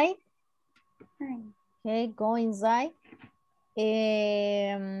inside. Okay, go inside.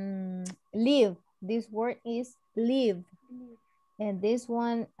 Live. This word is live. And this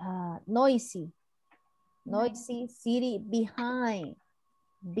one, noisy. Noisy city behind.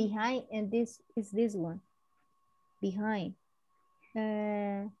 Behind, and this is this one. Behind.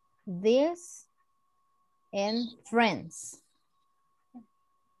 This and friends.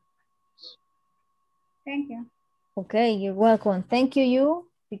 Thank you. Okay, you're welcome. Thank you,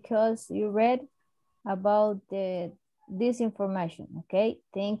 because you read about this information. Okay,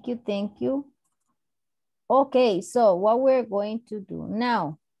 thank you. Okay, so what we're going to do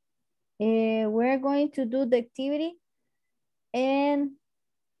now, we're going to do the activity and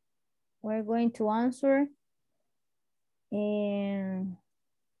we're going to answer. And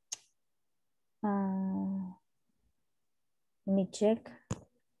let me check.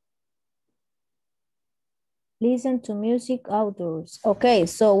 Listen to music outdoors. Okay,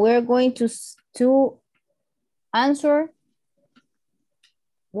 so we're going to answer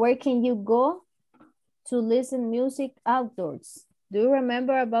Where can you go to listen music outdoors? Do you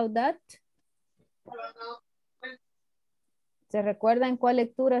remember about that? ¿Se recuerda en cuál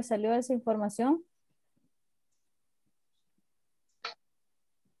lectura salió esa información?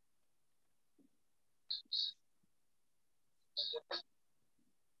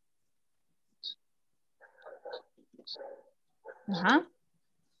 Ajá.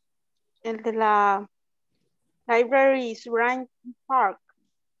 El de la Libraries Bryant Park.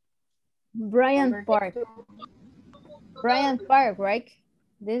 Bryant Park. Bryant Park, right?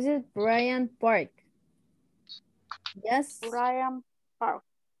 This is Bryant Park. Yes. Bryant Park.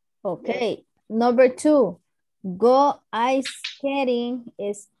 Okay. Number 2. Go ice skating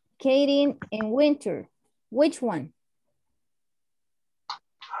in winter. Which one?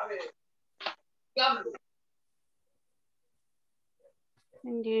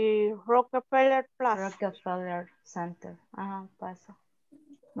 In the Rockefeller Plaza. Rockefeller Center. Ajá, pasa.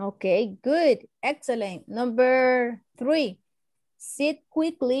 Okay, good. Excellent. Number 3. Sit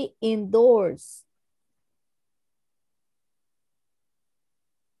quickly indoors.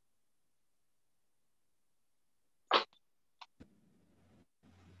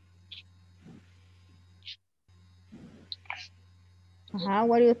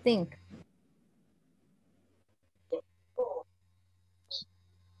 What do you think?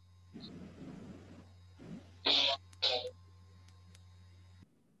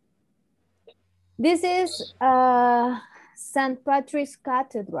 This is St. Patrick's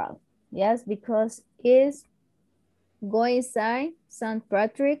Cathedral. Yes, because it's go inside St.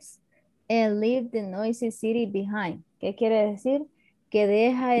 Patrick's and leave the noisy city behind. ¿Qué quiere decir? Que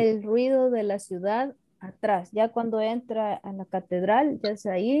deja el ruido de la ciudad atrás. Ya cuando entra a la catedral, ya es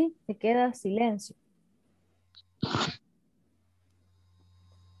ahí, se queda silencio.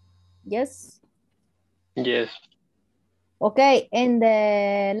 Yes? Yes. Okay, and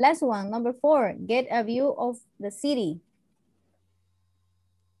the last one, number 4, get a view of the city.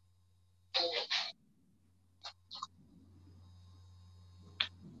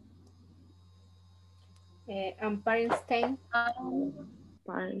 Empire State.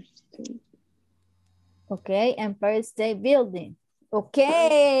 Okay, Empire State Building.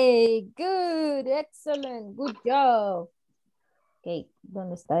 Okay, good, excellent, good job. Okay,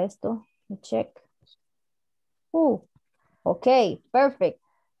 ¿dónde está esto? Let me check. Okay, perfect.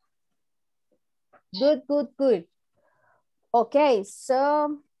 Good, good, good. Okay,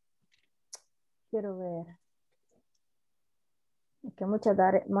 so, quiero ver. Que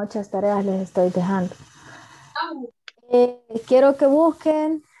muchas tareas les estoy dejando. Quiero que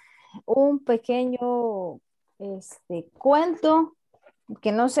busquen un pequeño cuento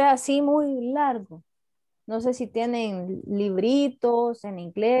que no sea así muy largo. No sé si tienen libritos en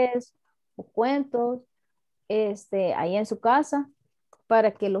inglés o cuentos ahí en su casa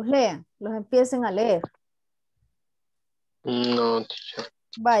para que los lean, los empiecen a leer. No, teacher.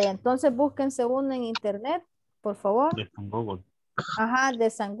 Vaya, entonces búsquense uno en internet, por favor. De San Google. Ajá, de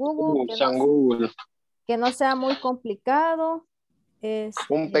San Google. San Google. Que no sea muy complicado.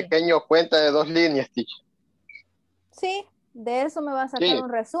 Un pequeño cuento de 2 líneas, teacher. Sí, de eso me va a sacar un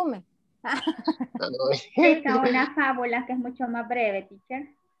resumen. Esa una fábula que es mucho más breve,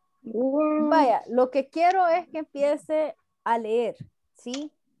 teacher. Vaya, lo que quiero es que empiece a leer,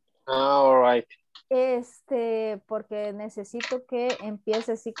 ¿sí? All right. Porque necesito que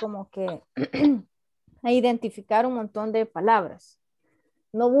empiece así como que a identificar un montón de palabras.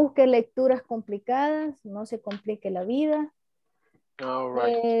 No busque lecturas complicadas, no se complique la vida. All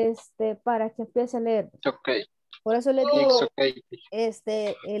right. Para que empiece a leer. Okay. Por eso les digo, okay.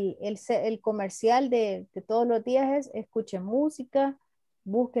 el comercial de todos los días es escuche música,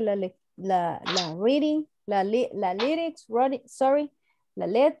 busque la reading, la lyrics, sorry, la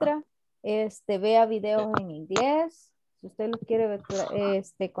letra, vea videos en inglés, si usted lo quiere ver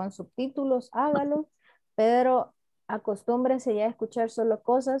con subtítulos, hágalo, pero acostúmbrense ya a escuchar solo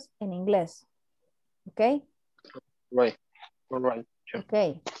cosas en inglés, ¿ok? Right, all right. Sure.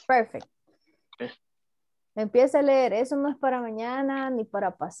 Ok, perfect. Okay. Empieza a leer, eso no es para mañana ni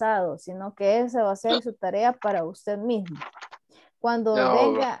para pasado, sino que esa va a ser su tarea para usted mismo. Cuando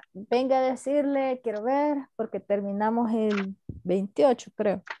venga a decirle, quiero ver, porque terminamos el 28,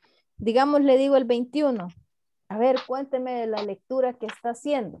 creo. Digamos, le digo el 21. A ver, cuénteme de la lectura que está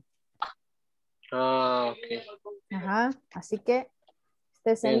haciendo. Ok. Ajá, así que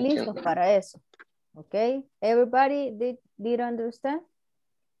estén listos para eso. Ok, everybody did understand?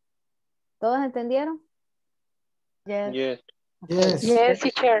 ¿Todos entendieron? Yes. Yes. Yes. Yes,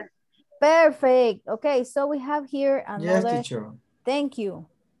 teacher. Perfect. Okay, so we have here another. Yes, teacher. Thank you.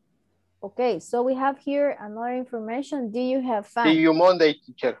 Okay, so we have here another information. Do you have fun? See you Monday,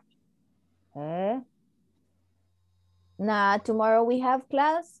 teacher. Nah, tomorrow we have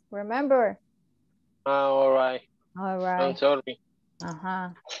class, remember? All right. All right. I'm sorry.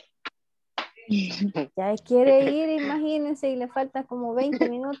 Ajá. Ya quiere ir, imagínense, y le falta como 20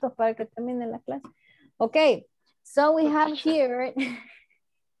 minutos para que termine la clase. Okay, so we have here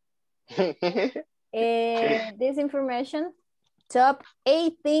this information. Top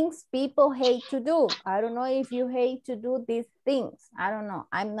 8 things people hate to do. I don't know if you hate to do these things. I don't know.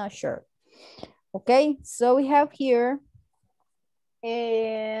 I'm not sure. Okay, so we have here,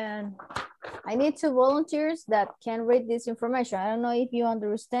 and I need 2 volunteers that can read this information. I don't know if you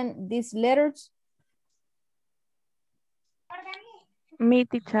understand these letters. Me,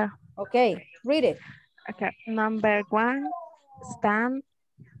 teacher. Okay, read it. Okay, number 1, stand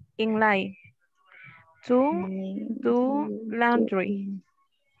in line. 2, do laundry.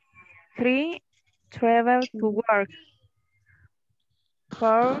 3, travel to work.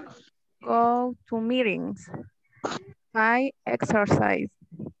 4, go to meetings. 5, exercise.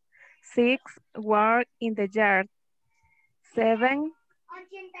 6, work in the yard. 7,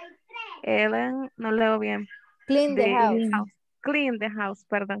 Ellen, no leo bien. Clean the house. Clean the house,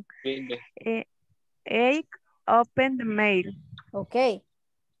 perdón. 8, open the mail. Okay.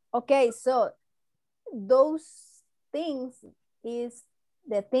 Okay, so those things is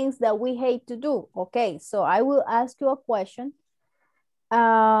the things that we hate to do. Okay, so I will ask you a question.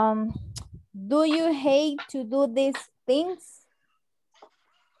 Do you hate to do these things?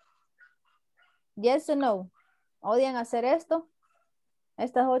 Yes or no? ¿Odian hacer esto?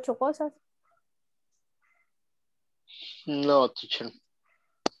 Estas 8 cosas. No, teacher.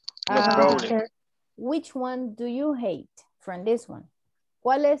 No problem. Which one do you hate from this one?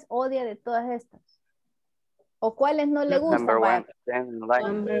 ¿Cuáles odia de todas estas? ¿O cuáles no le gustan? Number 1, stand in line.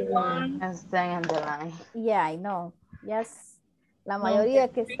 Number 1, stand in the line. Yeah, I know. Yes. La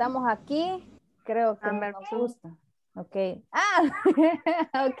mayoría que estamos aquí, creo que no nos gusta. Okay.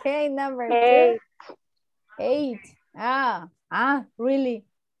 Okay, number 2. 8. Really?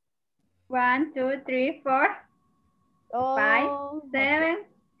 1, 2, 3, 4, 5, 7,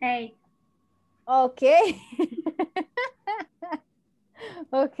 8. Okay.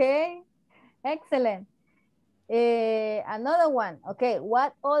 Okay. Excellent. Another one. Okay.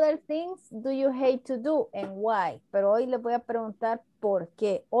 What other things do you hate to do and why? Pero hoy les voy a preguntar por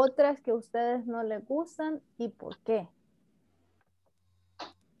qué. Otras que a ustedes no les gustan y por qué.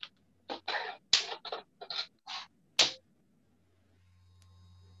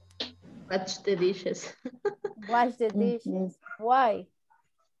 Wash the dishes. Wash the dishes. Why?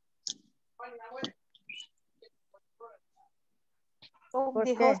 Go to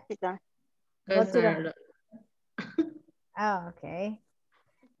the hospital. Go to the... okay.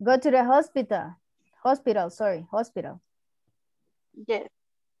 Go to the hospital. Hospital. Yes.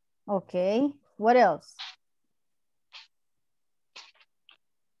 Okay. What else?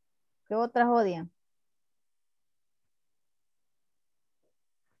 ¿Qué otras odian?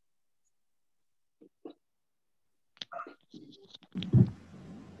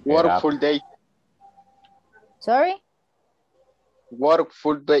 Work full day. Sorry? Work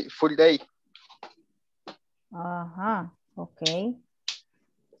full day. Okay.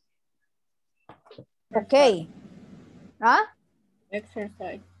 Okay. Huh?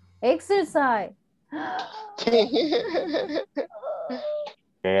 Exercise.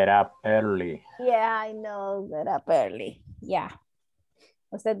 Get up early. Yeah, I know. Get up early. Yeah.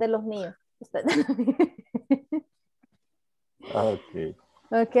 Usted de los míos. Okay.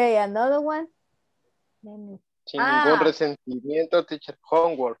 Okay, another one. Sin ningún resentimiento, teacher.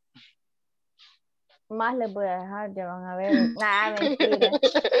 Homework. Más les voy a dejar, ya van a ver. Mentira.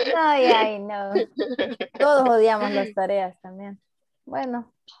 No, ya, no. Todos odiamos las tareas también.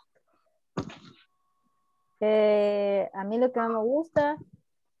 Bueno. A mí lo que no me gusta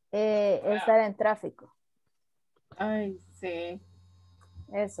es estar en tráfico. Ay, sí.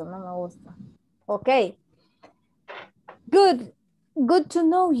 Eso no me gusta. Ok. Good to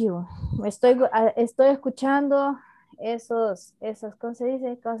know you. Estoy escuchando esos, ¿cómo se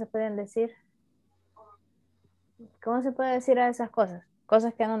dice? ¿Cómo se pueden decir? ¿Cómo se puede decir a esas cosas?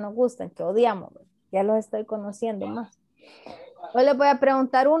 Cosas que no nos gustan, que odiamos. Ya los estoy conociendo más. Hoy les voy a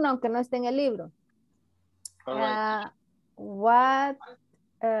preguntar uno, aunque no esté en el libro. What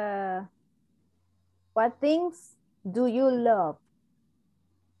things do you love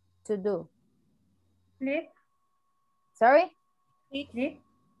to do? Sleep. Sorry? Eat.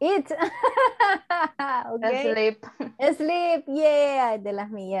 Eat. Okay. Sleep, yeah, de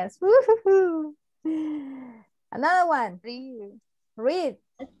las mías. Another one. Read.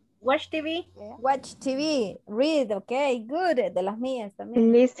 Watch TV. Watch TV. Read, okay, good. De las mías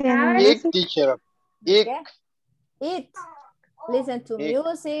también. Eat, teacher. Eat. Okay. Eat. Listen to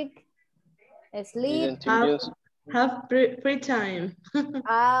music. Sleep. Have free time.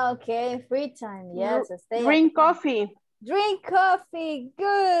 Okay, free time. Yes. Stay Drink coffee. Drink coffee.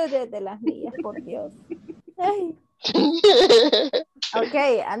 Good. De las mías, por Dios.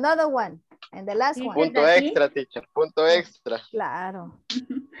 Okay, another one. And the last one. Punto extra, teacher. Punto extra. Claro.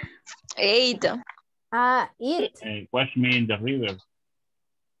 Eat. Eat. Wash me in the river.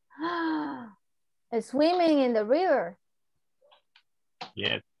 Swimming in the river.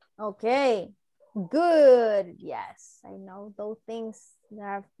 Yes. Okay. Good. Yes. I know those things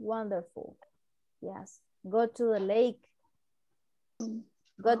are wonderful. Yes. Go to the lake.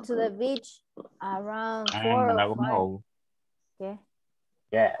 Go to the beach around 4 or 5. Okay.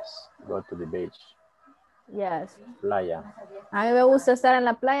 Yes. Go to the beach. Yes. Playa. A mí me gusta estar en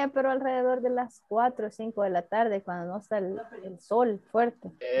la playa, pero alrededor de las 4 o 5 de la tarde, cuando no está el sol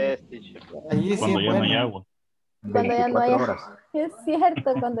fuerte. Cuando ya no hay agua. Cuando ya no hay agua. Es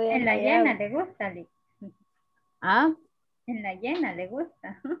cierto, cuando ya En no la hay llena agua. le gusta, Liz. ¿Ah? En la llena le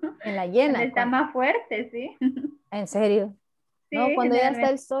gusta. En la llena. Cuando está más fuerte, sí. ¿En serio? Sí, No, cuando ya está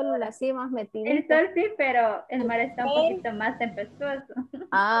el generalmente. sol así más metido. El sol sí, pero el mar está un poquito más tempestuoso.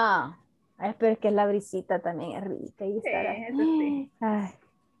 Pero es que la brisita también es rica. Y Sí, eso sí.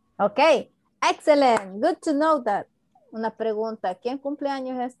 Ok, excellent. Good to know that. Una pregunta. ¿Quién cumple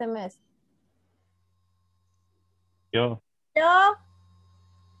años este mes? Yo.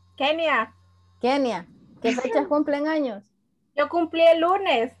 Kenia. Kenia. ¿Qué fechas cumplen años? Yo cumplí el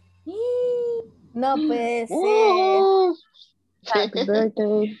lunes. No puede ser. Happy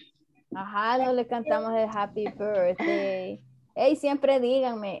birthday. Ajá, no le cantamos el happy birthday. Ey, siempre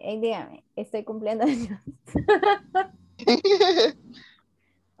díganme, estoy cumpliendo años.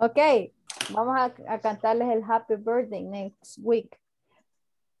 Ok, vamos a cantarles el happy birthday next week.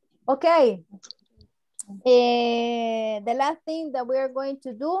 Ok. The last thing that we are going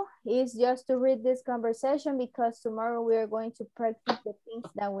to do is just to read this conversation, because tomorrow we are going to practice the things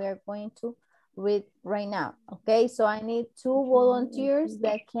that we are going to read right now. Okay, so I need 2 volunteers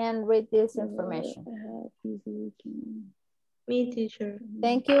that can read this information. Me, teacher.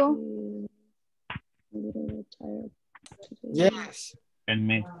 Thank you. Yes. And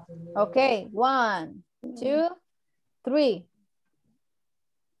me. Okay, 1, 2, 3.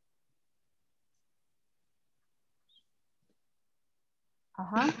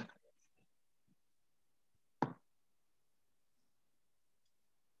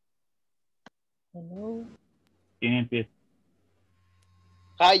 Hello. ¿Quién empieza?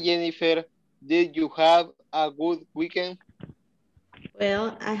 Hi, Jennifer. Did you have a good weekend?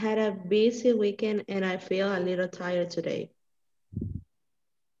 Well, I had a busy weekend and I feel a little tired today.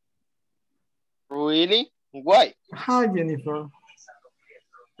 Really? Why? Hi, Jennifer.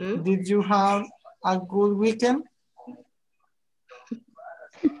 Did you have a good weekend?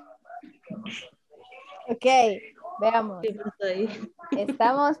 Ok, veamos.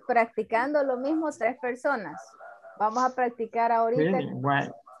 Estamos practicando lo mismo 3 personas. Vamos a practicar ahorita. Really? Why?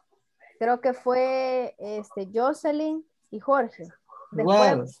 Creo que fue Jocelyn y Jorge.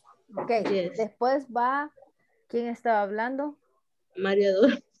 Después, Ok, después va. ¿Quién estaba hablando? Mario.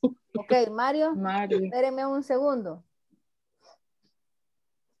 Ok, Mario. Espérenme un segundo.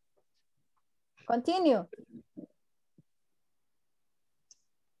 Continue.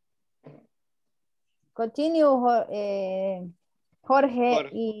 Continue, Jorge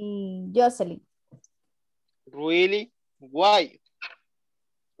y Jocelyn. Really? Why?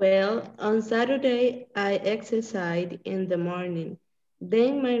 Well, on Saturday, I exercised in the morning.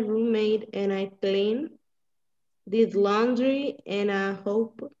 Then my roommate and I cleaned, did laundry, and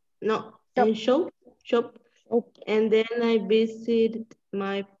shop. And then I visited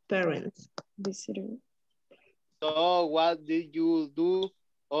my parents. So what did you do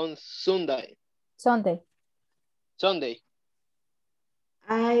on Sunday? Sunday.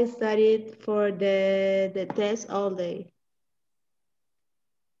 I studied for the test all day.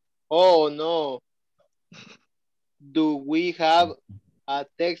 Oh no. Do we have a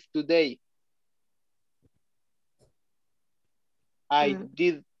text today? I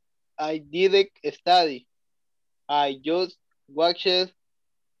didn't study. I just watched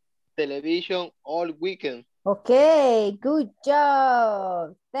television all weekend. Okay, good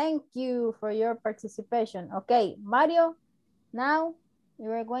job. Thank you for your participation. Okay, Mario, now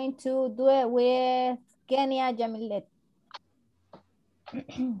you are going to do it with Kenia Jamilet.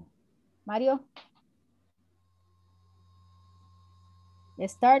 Mario.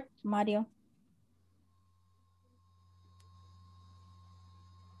 Start, Mario.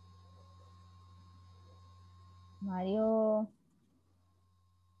 Mario.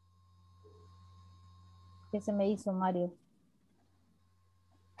 ¿Qué se me hizo, Mario?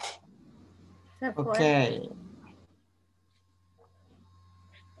 Se fue. Okay.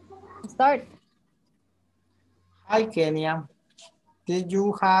 Start. Hi, Kenya. Did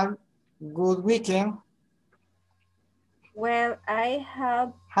you have good weekend? Well, I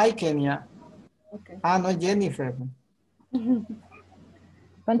have. Hi, Kenya. Okay. Ah, no, Jennifer.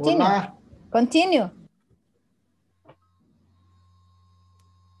 Continue. Hola. Continue.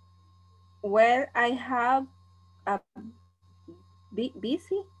 Well, I have a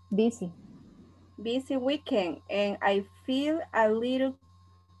busy weekend and I feel a little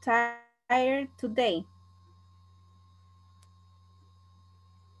tired today.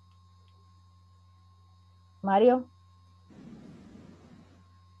 Mario.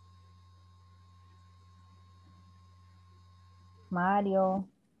 Mario.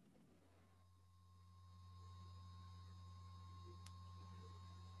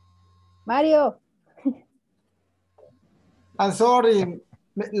 Mario. I'm sorry.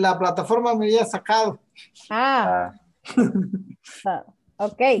 La plataforma me había sacado.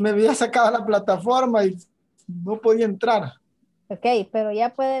 Ok. Me había sacado la plataforma y no podía entrar. Ok, pero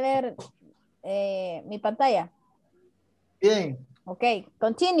ya puede ver mi pantalla. Bien. Ok,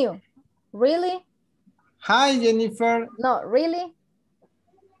 continue. Really? Hi, Jennifer. No, really?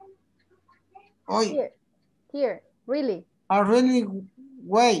 Oy. Here, really? Really,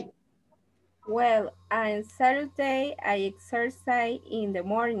 wait. Well, on Saturday, I exercise in the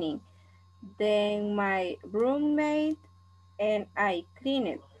morning. Then my roommate and I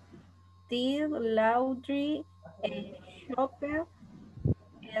cleaned, did laundry and shopping,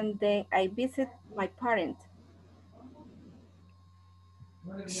 and then I visit my parents.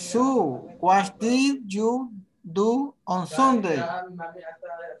 So, what did you do on Sunday?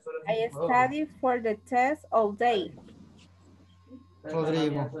 I studied for the test all day.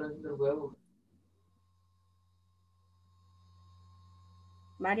 Rodrigo.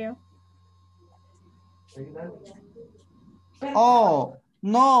 Mario. Oh,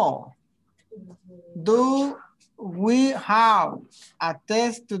 no. Do we have a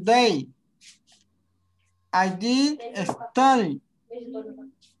test today? I did study.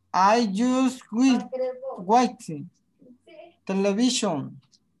 I just watching television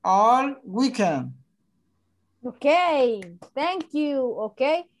all weekend. Okay, thank you.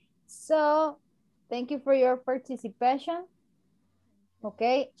 Okay, so thank you for your participation.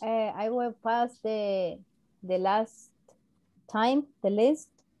 Okay, I will pass the last time, the list.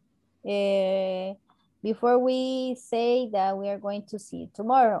 Before we say that we are going to see you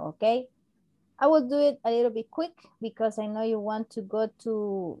tomorrow, okay? I will do it a little bit quick because I know you want to go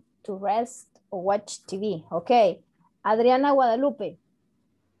to rest or watch TV, okay? Adriana Guadalupe.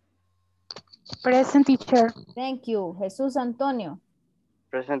 Present, teacher. Thank you. Jesús Antonio.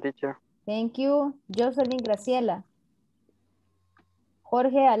 Present, teacher. Thank you. Jocelyn Graciela.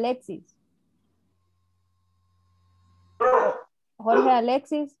 Jorge Alexis. Jorge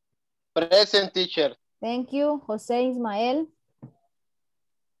Alexis. Present, teacher. Thank you. José Ismael.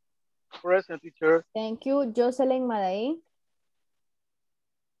 Present, teacher. Thank you. Jocelyn Madaí.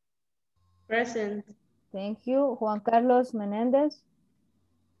 Present. Thank you. Juan Carlos Menéndez.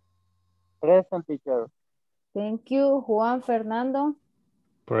 Present, teacher. Thank you. Juan Fernando.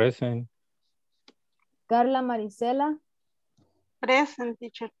 Present. Carla Marisela. Present,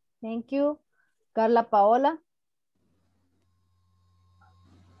 teacher. Thank you. Carla Paola.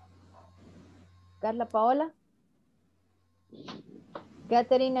 Carla Paola.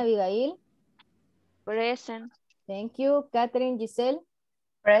 Catherine Abigail. Present. Thank you. Catherine Giselle.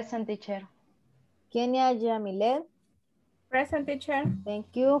 Present, teacher. Kenia Yamilet. Present, teacher.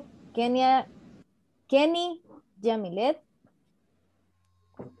 Thank you. Kenny Yamilet.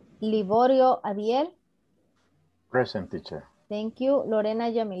 Liborio Adiel. Present, teacher. Thank you. Lorena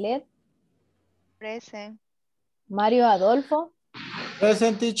Yamilet. Present. Mario Adolfo.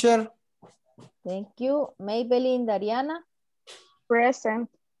 Present, teacher. Thank you. Maybelline Dariana. Present.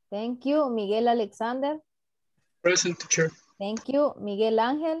 Thank you. Miguel Alexander. Present, teacher. Thank you. Miguel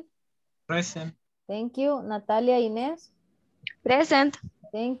Ángel. Present. Thank you. Natalia Inés. Present.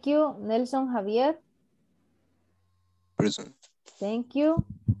 Thank you. Nelson Javier. Present. Thank you.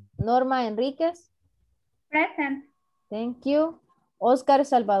 Norma Enríquez. Present. Thank you. Oscar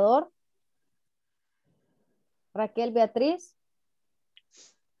Salvador. Raquel Beatriz.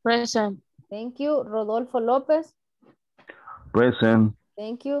 Present. Thank you. Rodolfo López. Present.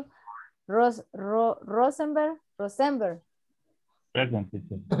 Thank you. Rosenberg. Present,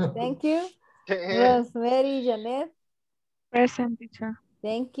 teacher. Thank you. Rosemary Janet. Present, teacher.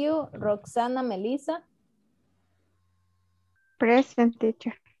 Thank you. Roxana Melissa. Present,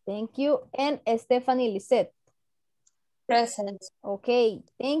 teacher. Thank you. And Stephanie Lisette. Present. Okay,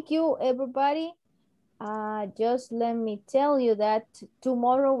 thank you, everybody. Just let me tell you that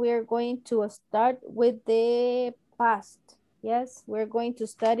tomorrow we're going to start with the past. Yes, we're going to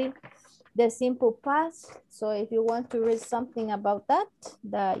study the simple past. So if you want to read something about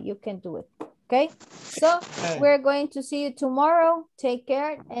that you can do it. Okay, so we're going to see you tomorrow. Take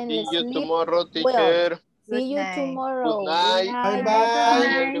care and See you sleep tomorrow, well. teacher. See you tomorrow. Good night. Bye-bye.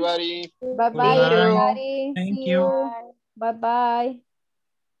 Everybody. Bye-bye, everybody. Thank See you. you. Bye-bye.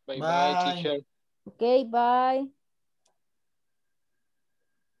 Bye-bye, teacher. Okay, bye.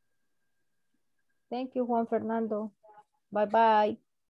 Thank you, Juan Fernando. Bye-bye.